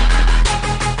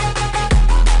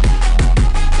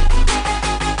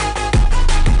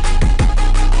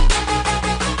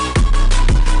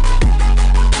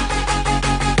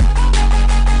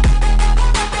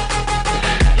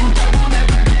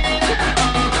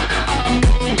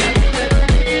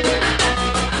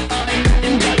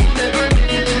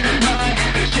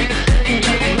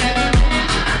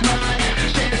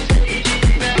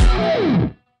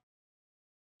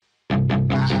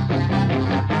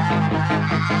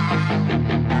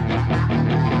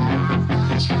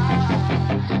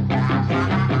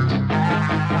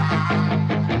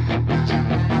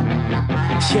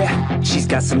 She's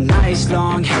got some nice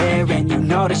long hair, and you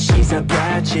know that she's a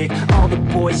bad chick. All the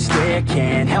boys stare,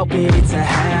 can't help it, it's a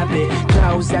habit.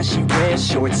 Clothes that she wears,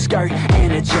 short skirt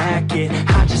and a jacket.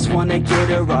 I just wanna get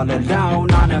her all alone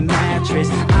on a mattress.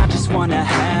 I just wanna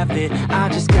have it, I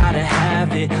just gotta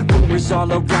have it. Rumors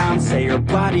all around say her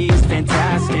body is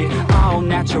fantastic. All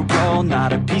natural,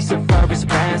 not a piece of fur is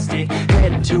plastic.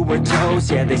 Head to her toes,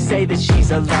 yeah, they say that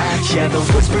she's a latch. Yeah, the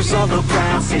whispers all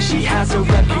around say she has a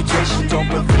reputation. Don't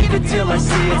believe it till I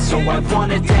see it, so I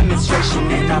want a demonstration.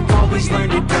 And I've always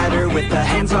learned it better with a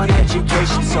hands-on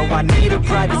education. So I need a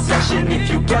private session, if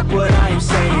you get what I am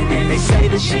saying. And they say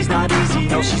that she's not easy,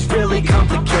 no, she's really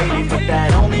complicated. But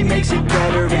that only makes it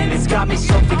better, and it's got me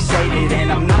so fixated.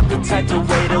 And I'm not the type to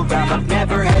wait around, I've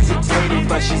never hesitated.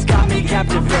 But she's got me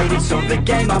captivated, so the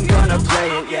game, I'm gonna play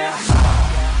it, yeah.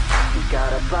 She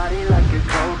got a body like a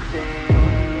coke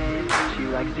thing. She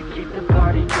likes to keep the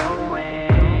party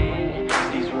going.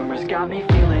 These rumors got me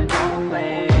feeling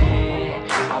lonely.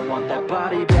 I want that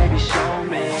body, baby, show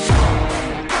me.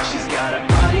 She's got a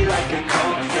body like a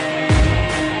coke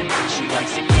thing. She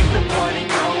likes to keep the party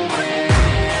going.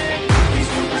 These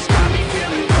rumors got me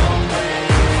feeling lonely.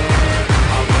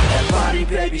 I want that body,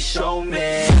 baby, show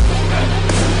me.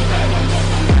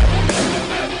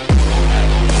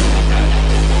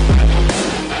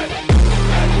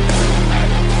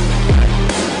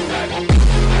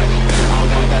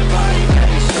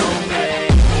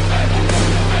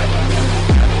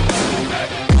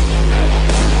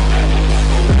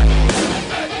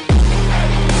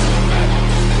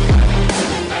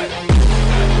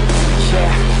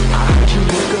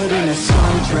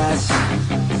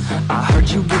 I heard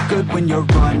you look good when you're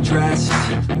undressed.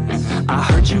 I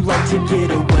heard you like to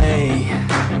get away.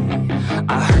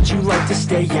 I heard you like to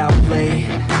stay out late.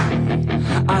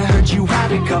 I heard you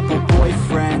had a couple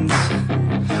boyfriends.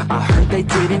 I heard they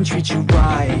didn't treat you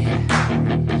right.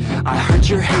 I heard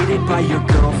you're hated by your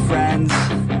girlfriends,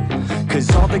 'cause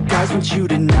all the guys want you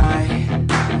tonight.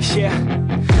 Yeah.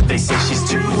 They say she's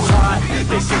too hot,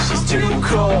 they say she's too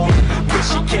cold. Where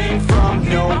she came from,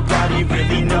 nobody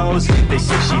really knows. They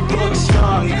say she looks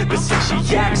young, but say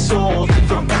she acts old.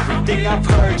 From everything I've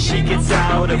heard, she gets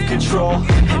out of control.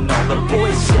 And all the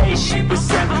boys say she was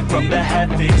sent from the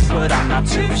heavens, but I'm not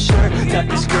too sure that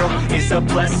this girl is a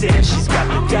blessing. She's got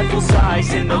the devil's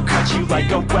eyes, and they'll cut you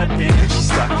like a weapon. She's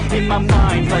stuck in my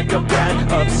mind like a bad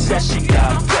obsession.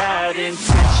 Got bad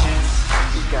intentions.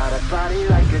 She's got a body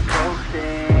like a coke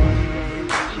thing.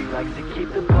 She likes to keep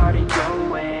the party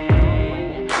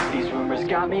going. These rumors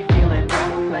got me feeling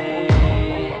lonely.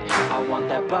 I want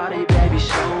that body, baby,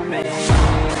 show me.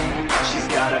 She's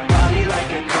got a body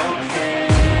like a coke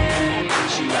thing.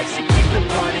 She likes to keep the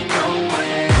party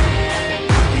going.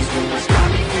 These rumors got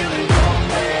me feeling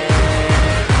lonely.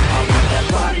 I want that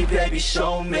body, baby,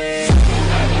 show me.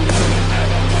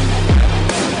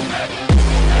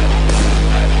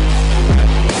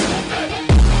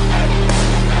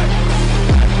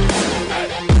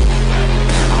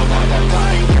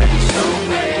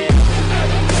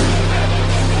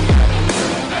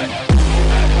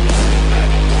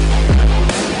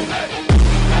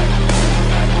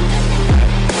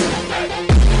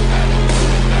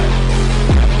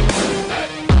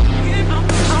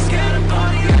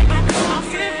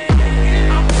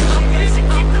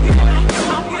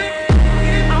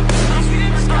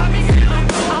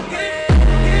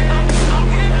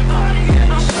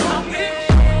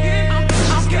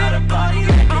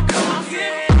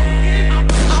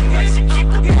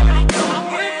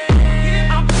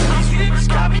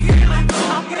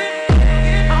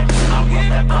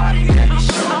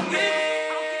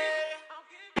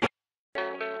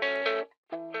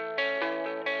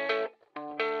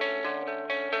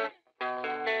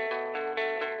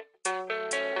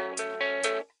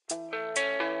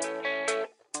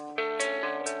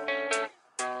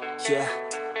 Yeah,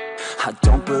 I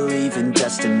don't believe in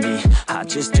destiny. I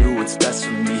just do what's best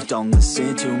for me. Don't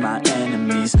listen to my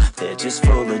enemies, they're just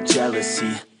full of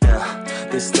jealousy. Yeah,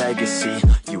 this legacy,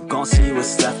 you gon' see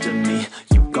what's left of me.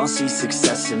 You gon' see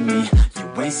success in me.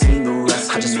 You ain't seen the rest of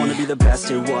me. I just wanna be the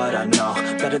best at what I know.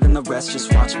 Better than the rest,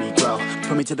 just watch me grow.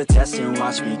 Put me to the test and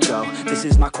watch me go. This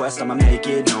is my quest, I'ma make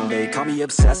it known. They call me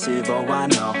obsessive, oh I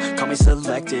know. Call me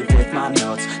selective with my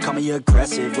notes. Call me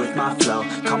aggressive with my flow.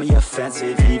 Call me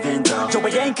offensive even though Joe, I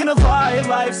ain't gonna lie,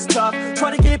 life's tough.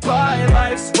 Try to get by,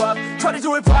 life's rough. Try to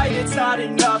do it right, it's not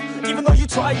enough. Even though you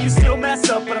try, you still mess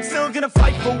up. But I'm still gonna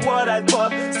fight for what I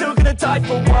love. Still gonna die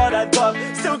for what I love.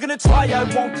 Still gonna try, I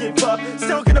won't give up.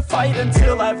 Still gonna fight until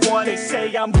till I've won. They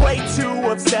say I'm way too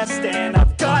obsessed and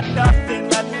I've got nothing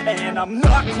left, and I'm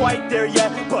not quite there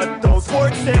yet, but those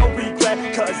words they'll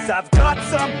regret, cause I've got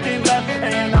something left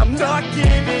and I'm not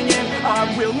giving in.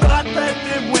 I will not let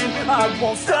them win, I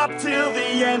won't stop till the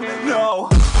end, no.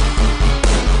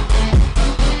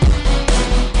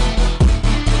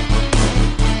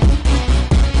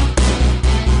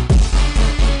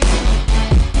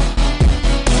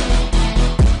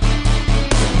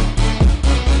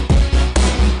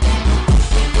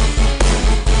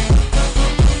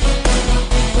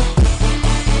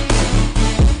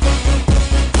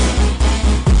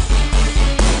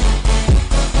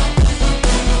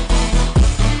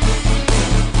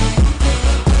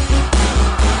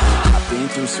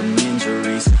 Some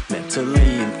injuries,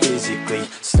 mentally and physically.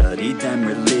 Studied them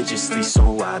religiously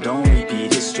so I don't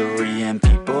repeat history. And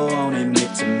people won't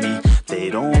admit to me they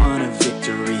don't want a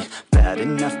victory bad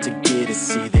enough to get a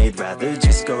C. They'd rather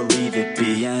just go leave it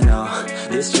be. And oh,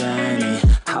 this journey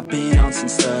I've been on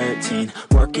since 13,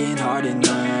 working hard and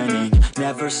learning,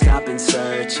 never stopping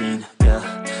searching.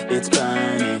 Yeah, it's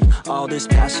burning, all this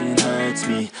passion hurts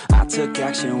me. I took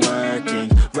action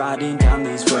working, writing down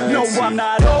these words. No, I'm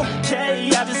not okay,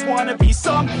 I just wanna be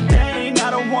something. I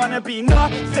don't wanna be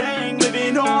nothing,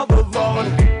 living all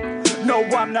alone. No,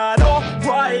 I'm not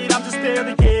alright, I'm just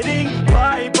barely getting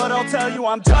by, but I'll tell you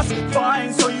I'm just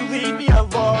fine, so you leave me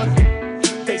alone.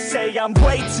 They say I'm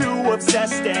way too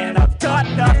obsessed and I've got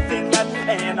nothing left,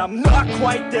 and I'm not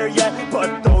quite there yet,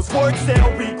 but those words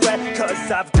they'll regret,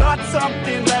 cause I've got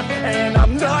something left and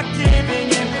I'm not giving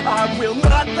in. I will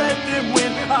not let them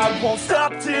win, I won't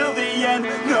stop till the end,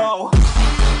 no.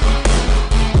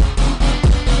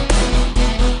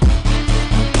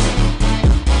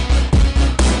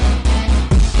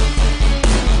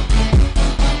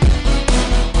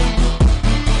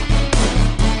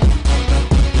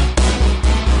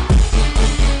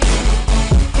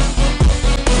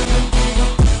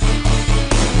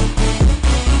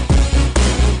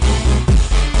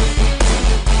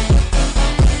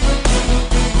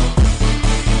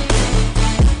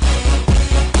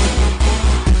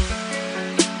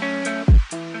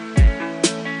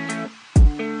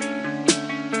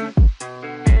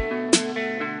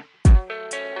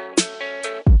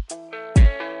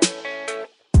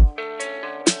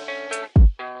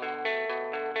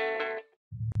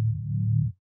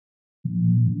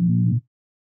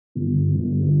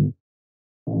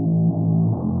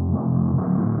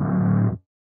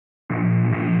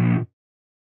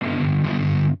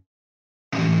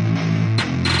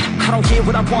 I don't get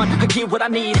what I want, I get what I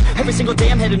need. Every single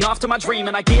day I'm heading off to my dream,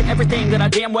 and I get everything that I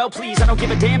damn well please. I don't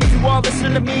give a damn if you all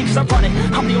listening to me, cause I run it.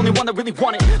 I'm the only one that really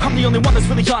want it, I'm the only one that's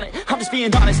really on it. I'm just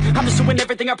being honest, I'm just doing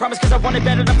everything I promise, cause I want it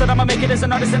bad enough that I'ma make it as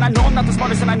an artist. And I know I'm not the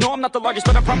smartest, and I know I'm not the largest,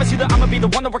 but I promise you that I'ma be the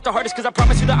one that worked the hardest, cause I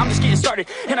promise you that I'm just getting started.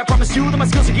 And I promise you that my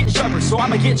skills are getting sharper, so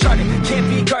I'ma get charted. Can't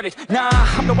be guarded, nah,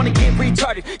 I'm the one to get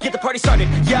retarded. Get the party started,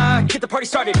 yeah, get the party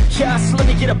started. Yeah, so let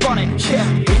me get up on it, yeah.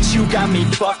 Bitch, you got me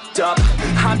fucked up,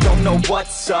 I don't know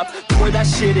what's up. Pour that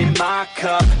shit in my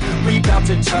cup, we bout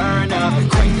to turn up.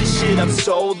 Crank this shit up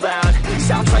so loud,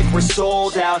 sounds like we're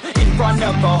sold out. In front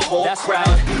of a whole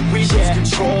crowd, we lose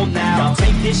control now. Don't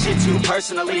take this shit too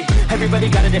personally, everybody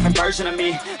got a different version of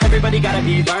me. Everybody gotta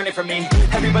be learning from me,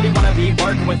 everybody wanna be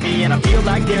working with me. And I feel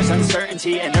like there's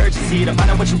uncertainty and urgency to find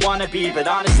out what you wanna be. But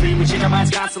honestly, we change our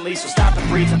minds constantly, so stop and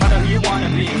breathe to find out who you wanna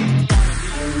be.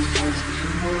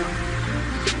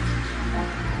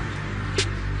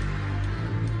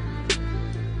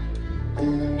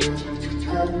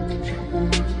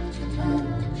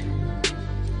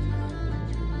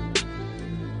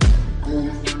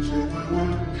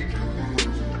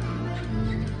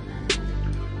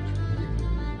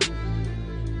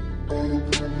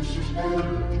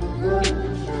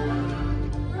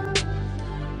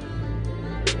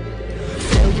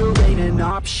 Failure ain't an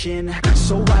option,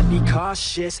 so I'd be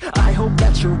cautious. I hope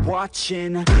that you're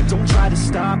watching, don't try to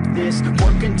stop this.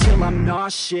 Work until I'm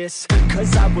nauseous,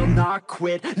 cause I will not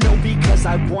quit. No, because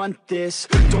I want this,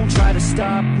 don't try to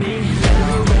stop me.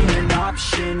 Failure ain't an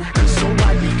option, so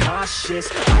I'd be cautious.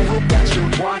 I hope that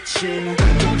you're watching,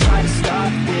 don't try to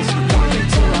stop this. Work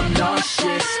until I'm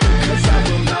nauseous, cause I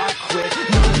will not quit.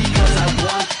 No, because I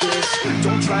want this,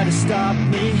 don't try to stop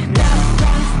me now.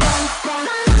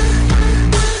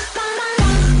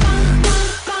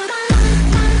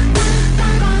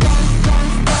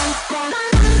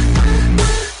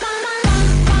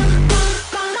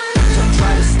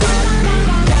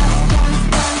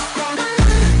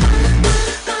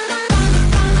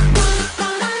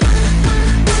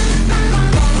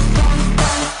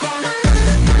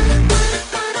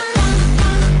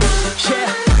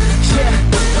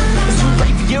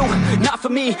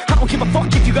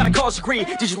 Fuck if you got a college degree.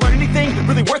 Did you learn anything?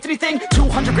 Really worth anything?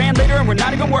 200 grand later and we're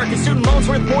not even working. Student loans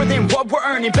worth more than what we're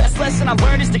earning. Best lesson I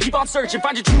learned is to keep on searching.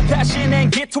 Find your true passion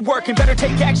and get to work. And better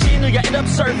take action or you end up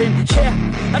serving. Yeah,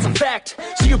 that's a fact.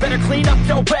 So you better clean up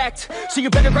your act. So you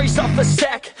better grab yourself a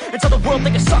sack and tell the world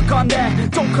they can suck on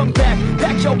that. Don't come back,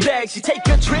 pack your bags. You take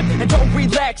a trip and don't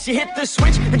relax. You hit the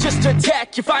switch and just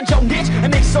attack. You find your niche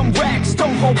and make some racks.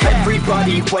 Don't hold back.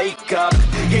 Everybody wake up.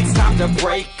 It's time to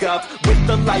break up with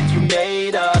the life you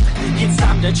made up. It's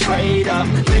time to trade up.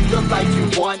 Live the life you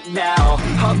want now.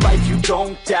 A life you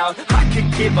don't doubt. I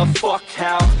could give a fuck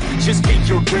how. Just get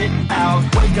your grit out.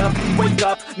 Wake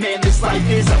up, man, this life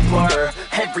is a blur.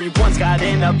 Everyone's got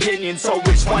an opinion, so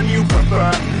which one you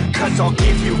prefer? Cause I'll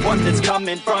give you one that's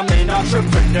coming from an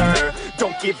entrepreneur.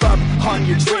 Don't give up on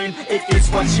your dream if it's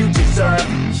what you deserve.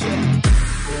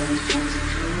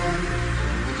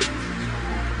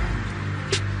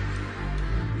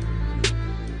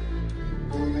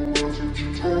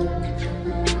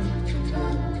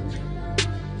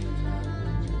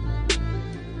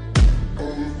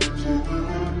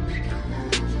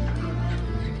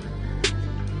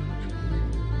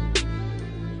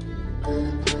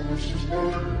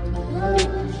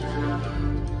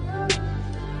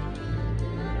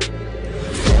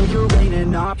 Failure ain't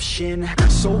an option,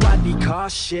 so I'd be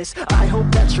cautious. I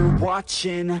hope that you're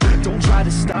watching. Don't try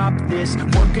to stop this,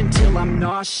 work until I'm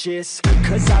nauseous.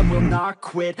 Cause I will not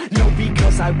quit, no,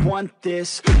 because I want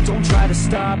this. Don't try to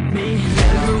stop me,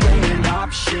 failure ain't an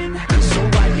option, so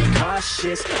I'd be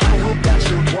cautious. I hope that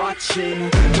you're watching.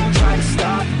 Don't try to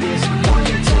stop this, work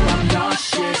until I'm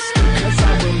nauseous. Cause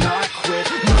I will not quit,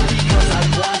 no, because I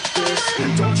want this.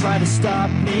 Don't try to stop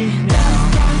me now.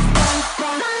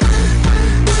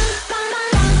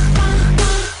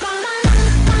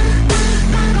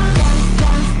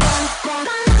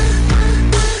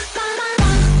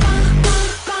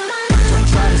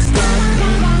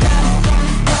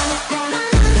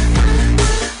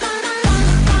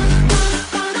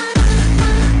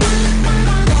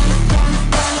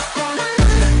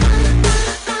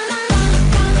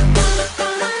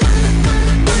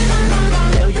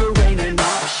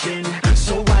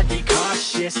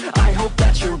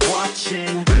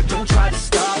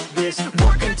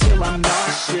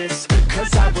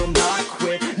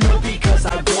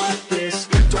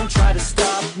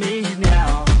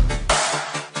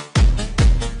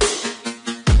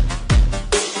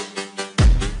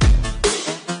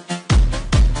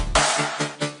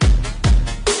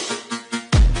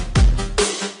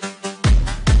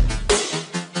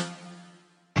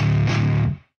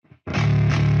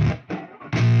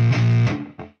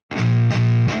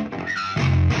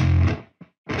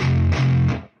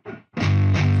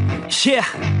 Yeah,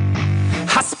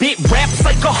 I spit raps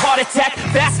like a heart attack.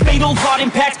 Fast, fatal, heart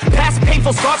impact. Past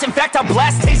painful scars, in fact I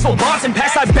blast tasteful bars and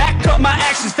packs. I back up my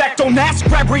actions, fact don't ask,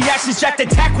 grab reactions. Jacked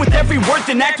attack with every word,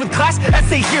 then act with class as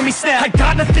they hear me snap. I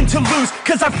got nothing to lose,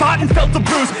 cause I fought and felt the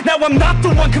bruise. Now I'm not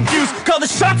the one confused, call the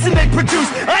shots and they produce.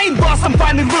 I ain't lost, I'm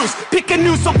finally loose. Pick a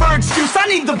new silver excuse, I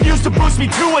need the views to boost me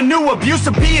to a new abuse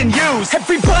of being used.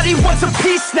 Everybody wants a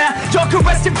piece now, y'all can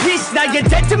rest in peace now. You're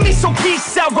dead to me, so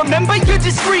peace out. Remember you're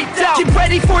discreet out. Get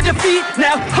ready for defeat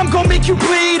now, I'm gonna make you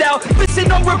bleed out.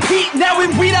 Listen on repeat now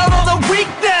and weed out all the weak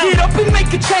now. Get up and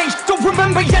make a change, don't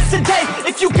remember yesterday.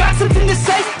 If you got something to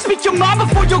say, speak your mind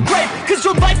before your grave. Cause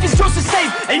your life is yours to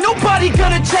save, ain't nobody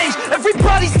gonna change.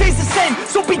 Everybody stays the same,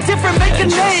 so be different, make a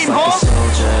name, huh?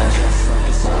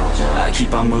 I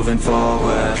keep on moving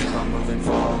forward,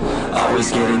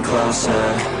 always getting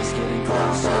closer.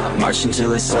 I march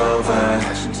until it's over,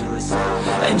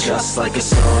 and just like a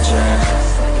soldier,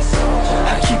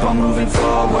 I keep on moving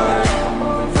forward,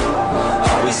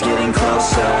 always getting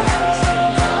closer.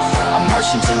 I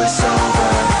march until it's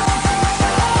over,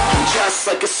 and just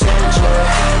like a soldier,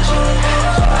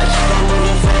 I keep on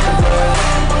moving forward,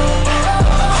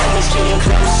 always getting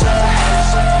closer.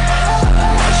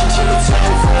 I march until it's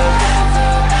over,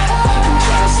 and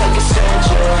just like a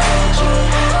soldier,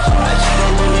 I keep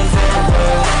on moving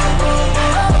forward,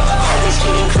 always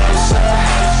getting closer.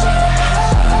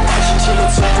 I march until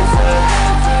it's over.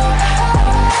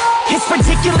 It's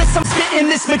ridiculous, I'm spitting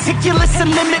this meticulous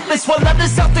and limitless, while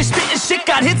others out there spitting shit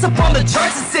got hits up on the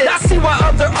charts and shit. I see why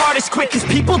other artists this quick, cause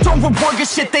people don't reward good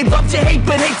shit. They love to hate,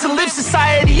 but hate to live.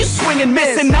 Society, you swing and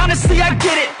miss. And honestly, I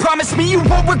get it. Promise me you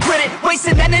won't regret it.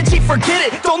 Wasting energy, forget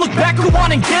it. Don't look back, go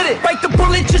on and get it. Bite the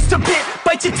bullet just a bit.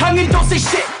 Bite your tongue and don't say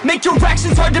shit. Make your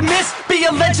actions hard to miss. Be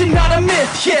a legend, not a myth.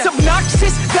 Yeah. It's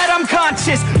obnoxious that I'm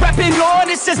conscious. Rapping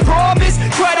honest as promise.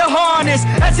 Try to harness.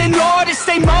 As an artist,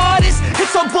 stay modest.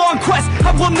 It's a long quest.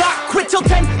 I will not quit till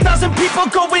 10,000 people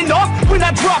going off. When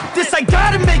I drop this, I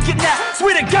gotta make it now.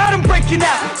 Swear to God, I'm breaking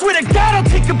out. Swear to God, I'll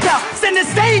take a bow. Stand the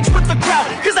stage with the crowd,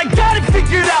 cause I got it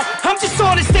figured out. I'm just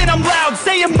honest and I'm loud.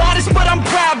 Saying modest, but I'm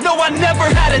proud. No, I never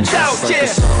had a doubt. Just like a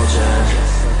soldier,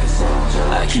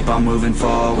 I keep on moving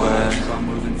forward.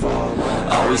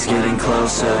 Always getting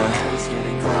closer.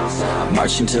 I'm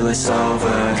marching till it's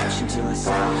over.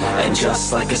 And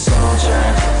just like a soldier,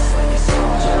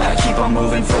 I keep on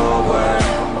moving forward.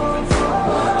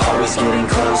 Always getting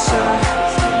closer.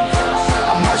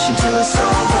 I'm marching till it's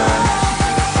over.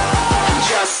 And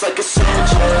just like a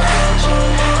soldier,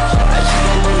 I keep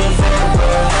on moving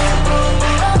forward.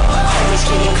 Always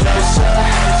getting closer.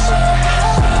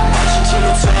 I'm marching till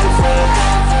it's over.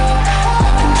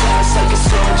 And just like a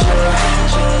soldier,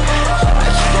 I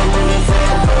keep on moving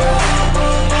forward.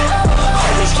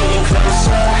 Always getting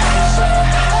closer.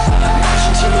 I'm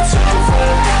marching till it's over.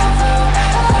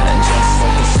 And just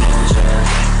like a soldier,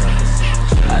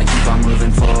 I keep on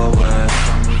moving forward.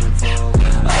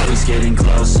 Always getting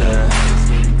closer.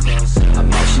 I'm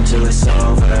marching till it's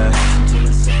over.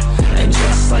 And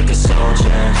just like a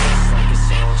soldier,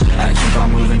 I keep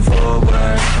on moving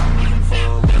forward.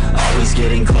 Always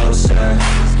getting closer.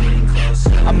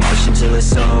 I'm marching till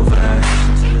it's over.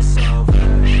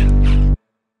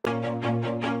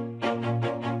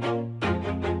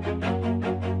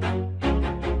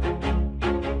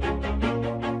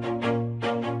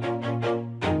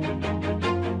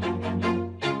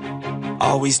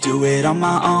 Always do it on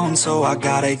my own, so I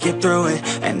gotta get through it.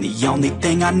 And the only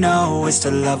thing I know is to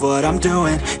love what I'm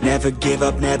doing. Never give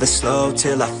up, never slow,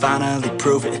 till I finally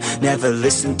prove it. Never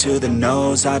listen to the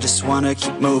no's, I just wanna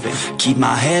keep moving. Keep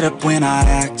my head up when I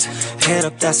act, head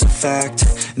up, that's a fact.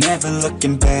 Never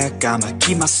looking back, I'ma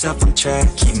keep myself on track.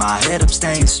 Keep my head up,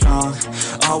 staying strong,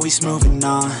 always moving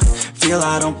on. Feel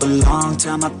I don't belong,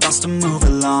 tell my thoughts to move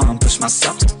along. Push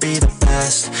myself to be the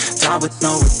best, die with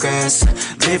no regrets.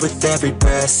 Live with every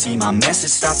breath, see my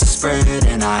message start to spread.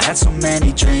 And I had so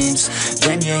many dreams,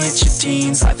 then you hit your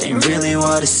teens. Life ain't really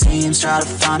what it seems, try to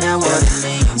find out what it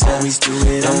means. Always do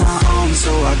it on my own,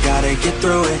 so I gotta get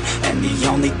through it. And the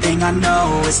only thing I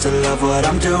know is to love what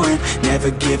I'm doing.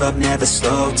 Never give up, never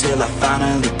slow, till I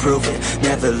finally prove it.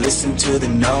 Never listen to the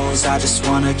no's, I just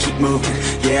wanna keep moving.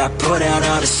 Yeah, I put out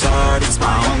all this art, it's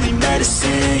my only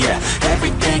medicine. Yeah,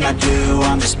 everything I do,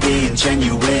 I'm just being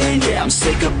genuine. Yeah, I'm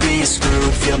sick of being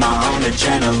screwed, feel my own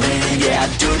adrenaline. Yeah, I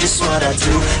do just what I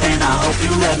do, and I hope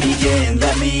you let me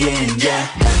in, yeah.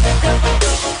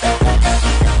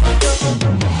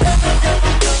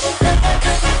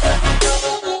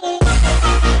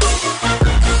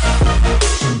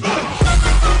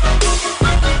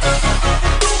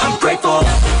 I'm grateful,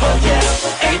 oh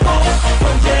yeah, able,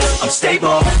 oh yeah, I'm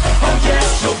stable, oh yeah,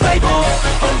 no label,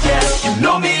 oh yeah, you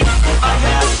know me, I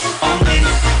have only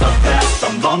a path,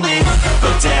 I'm lonely,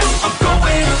 but damn, I'm going to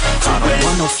win. I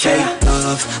want no fake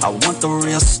love, I want the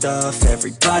real stuff.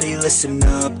 Everybody listen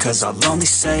up, cause I'll only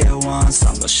say it once.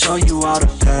 I'm gonna show you all the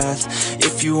path,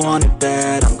 if you want it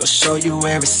bad. I'm gonna show you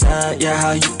where it's at, yeah,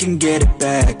 how you can get it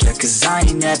back. Yeah, cause I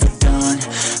ain't never done,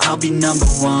 I'll be number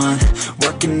one.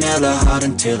 Working hella hard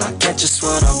until I get just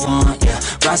what I want, yeah.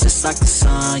 Rises like the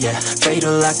sun, yeah,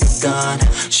 fatal like a gun.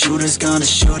 Shooter's gonna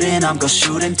shoot and I'm gonna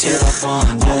shoot until I fall,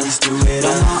 yeah. Always do it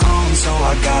on my own, so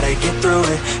I gotta get through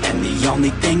it. And the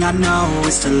only thing I know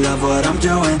is to love what I'm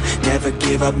doing. Never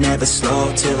give up, never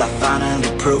slow, till I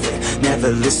finally prove it. Never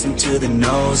listen to the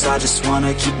no's, I just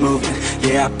wanna keep moving.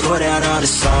 Yeah, I put out all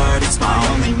this art, it's my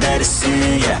only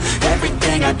medicine. Yeah,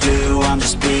 everything I do, I'm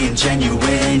just being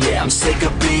genuine. Yeah, I'm sick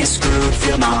of being screwed,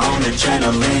 feel my own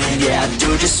adrenaline. Yeah, I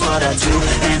do just what I do,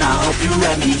 and I hope you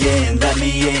let me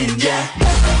in, yeah.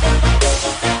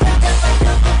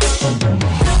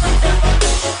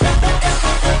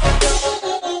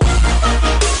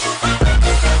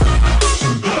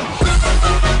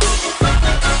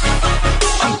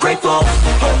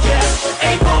 Oh yeah,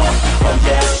 able, oh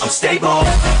yeah, I'm stable,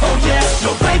 oh yeah,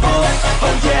 no label,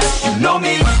 oh yeah, you know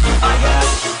me, I have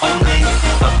only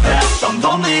a path, I'm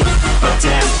lonely, but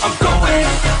damn, I'm going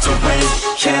to win,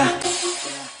 yeah.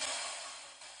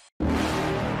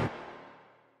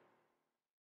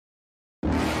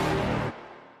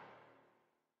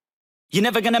 You're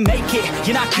never gonna make it,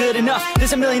 you're not good enough.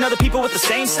 There's a million other people with the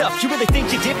same stuff. You really think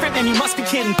you're different? Man, you must be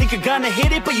kidding. Think you're gonna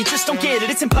hit it, but you just don't get it.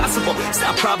 It's impossible, it's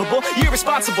not probable, you're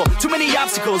irresponsible. Too many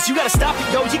obstacles, you gotta stop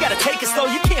it, yo. You gotta take it slow,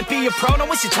 you can't be a pro. Don't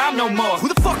waste your time no more. Who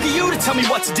the fuck are you to tell me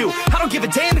what to do? I don't give a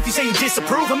damn if you say you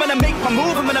disapprove. I'm gonna make my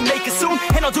move, I'm gonna make it soon.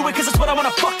 And I'll do it cause it's what I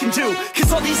wanna fucking do.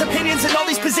 Cause all these opinions and all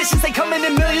these positions, they come in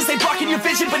millions, they blocking your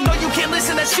vision. But no, you can't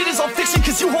listen, that shit is all fiction.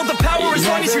 Cause you hold the power as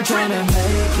long as you're dreaming.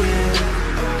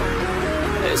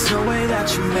 There's no way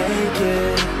that you make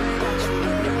it.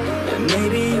 And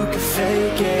maybe you can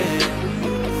fake it,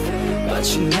 but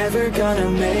you're never gonna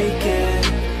make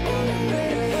it.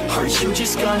 Aren't you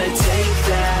just gonna take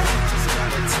that?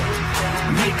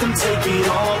 Make them take it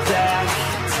all back.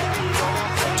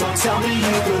 Don't tell me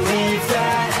you believe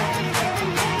that.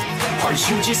 Aren't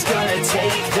you just gonna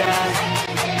take that?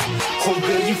 Or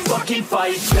will you fucking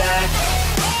fight back?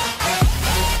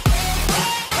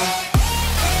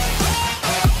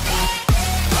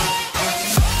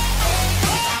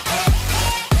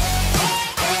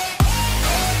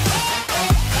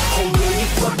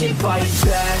 Fight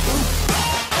back.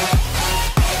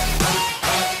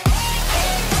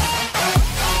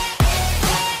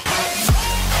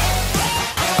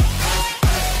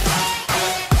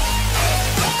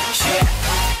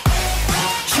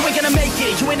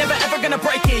 You ain't never ever gonna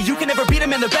break it. You can never beat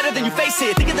them and they're better than you face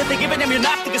it. Thinking that they give a damn, you're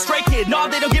not thinking straight, kid. No,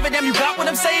 they don't give a damn, you got what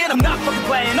I'm saying? I'm not fucking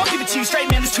playing, I'll give it to you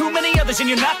straight, man. There's too many others and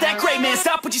you're not that great, man.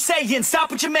 Stop what you're saying, stop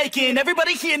what you're making.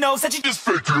 Everybody here knows that you just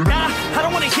faking. Nah, I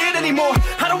don't wanna hear it anymore,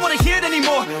 I don't wanna hear it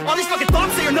anymore. All these fucking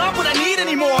thoughts, they are not what I need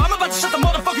anymore. I'm about to shut the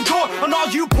motherfucking door on all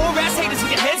you poor ass haters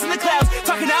with your heads in the clouds,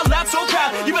 talking out loud so proud.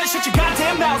 You better shut your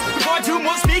goddamn mouth before I do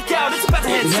more speak out. It's about to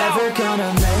head south. You're never gonna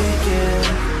make it.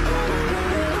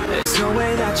 There's no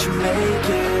way that you make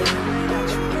it.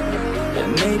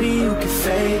 And maybe you can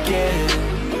fake it,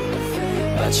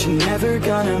 but you're never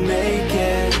gonna make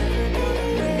it.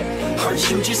 Aren't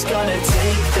you just gonna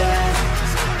take that?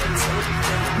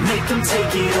 Make them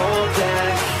take it all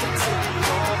back.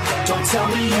 Don't tell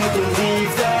me you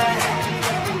believe that.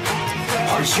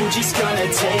 Aren't you just gonna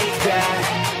take that?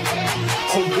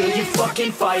 Or will you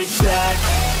fucking fight back?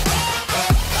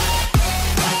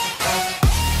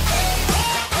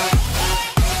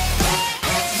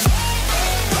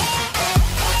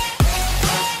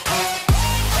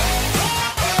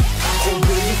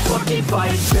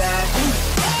 Fight back.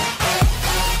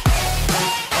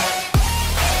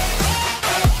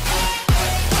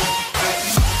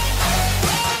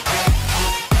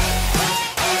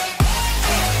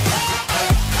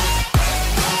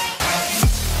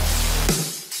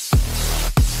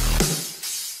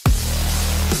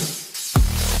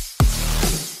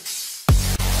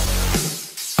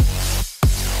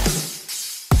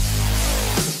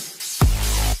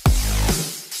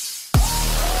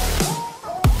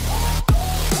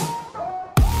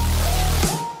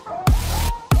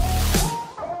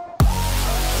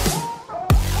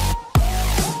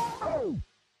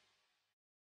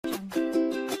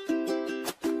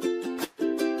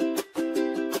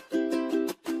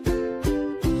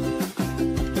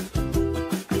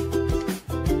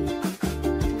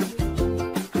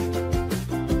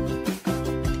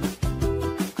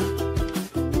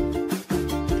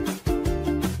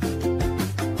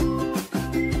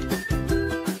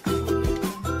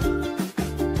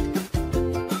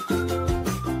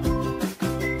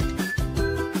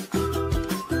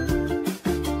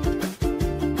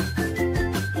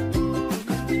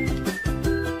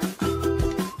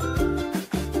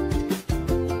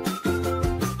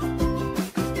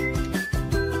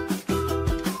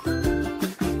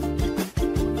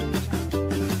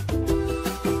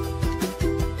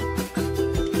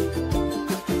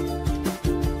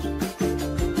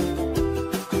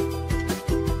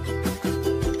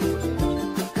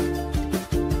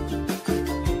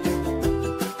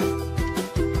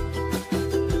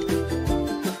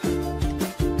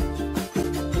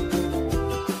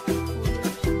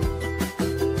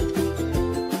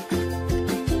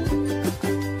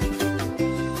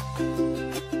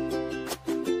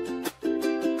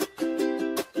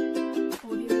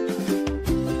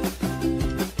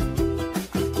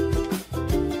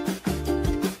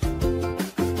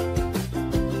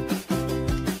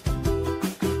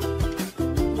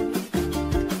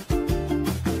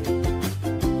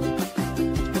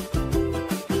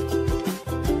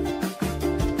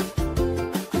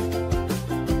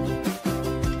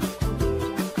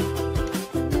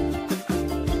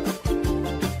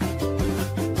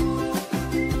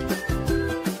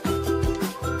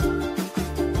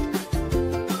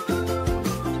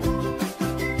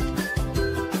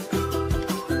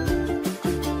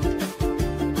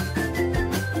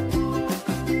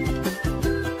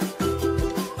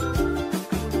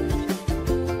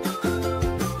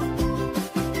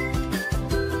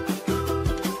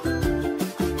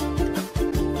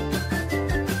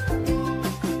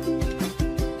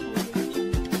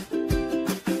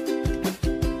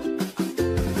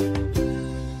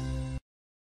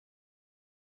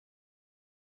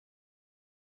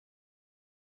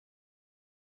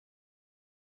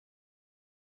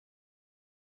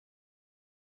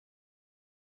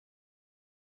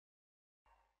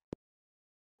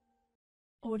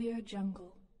 Audio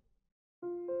Jungle.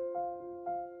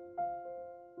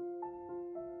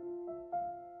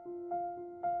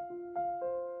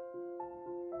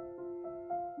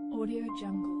 Audio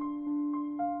Jungle.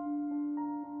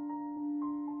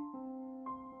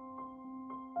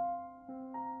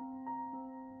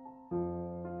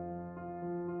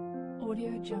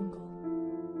 Audio Jungle.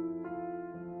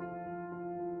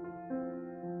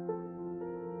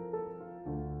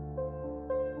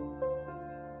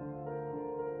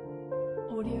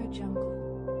 Audio Jungle.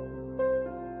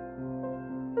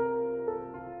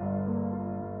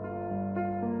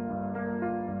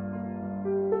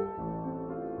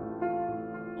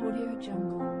 Audio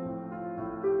Jungle.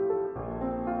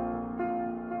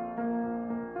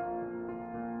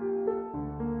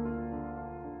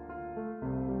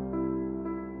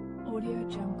 Audio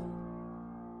Jungle.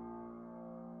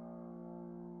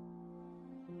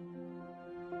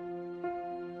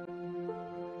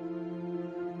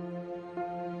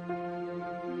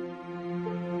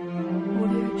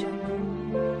 Audio Jungle.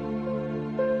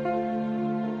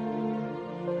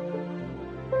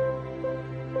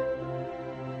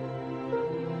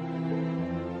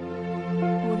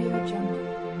 Audio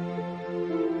Jungle.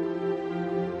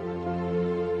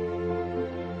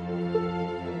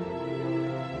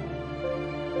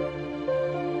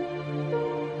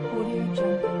 Audio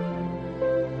Jungle.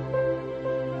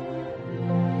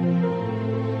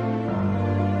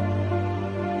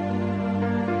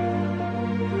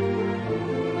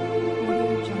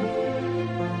 Audio Jungle.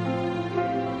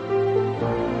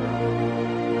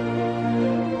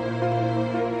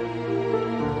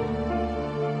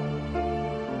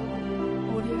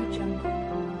 Audio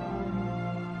Jungle.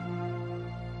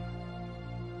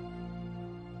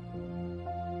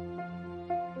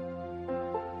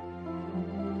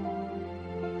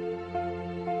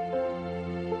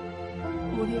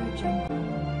 Audio Jungle.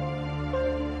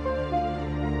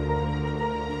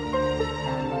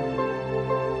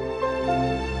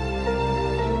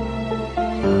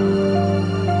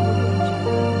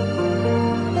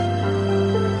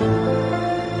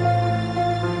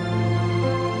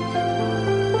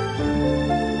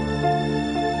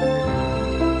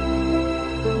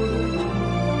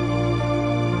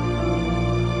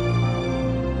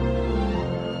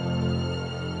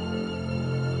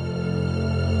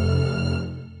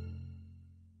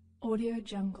 Audio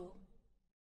Jungle.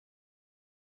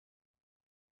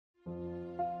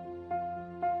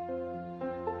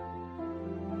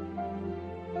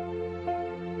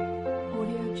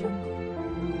 Audio Jungle.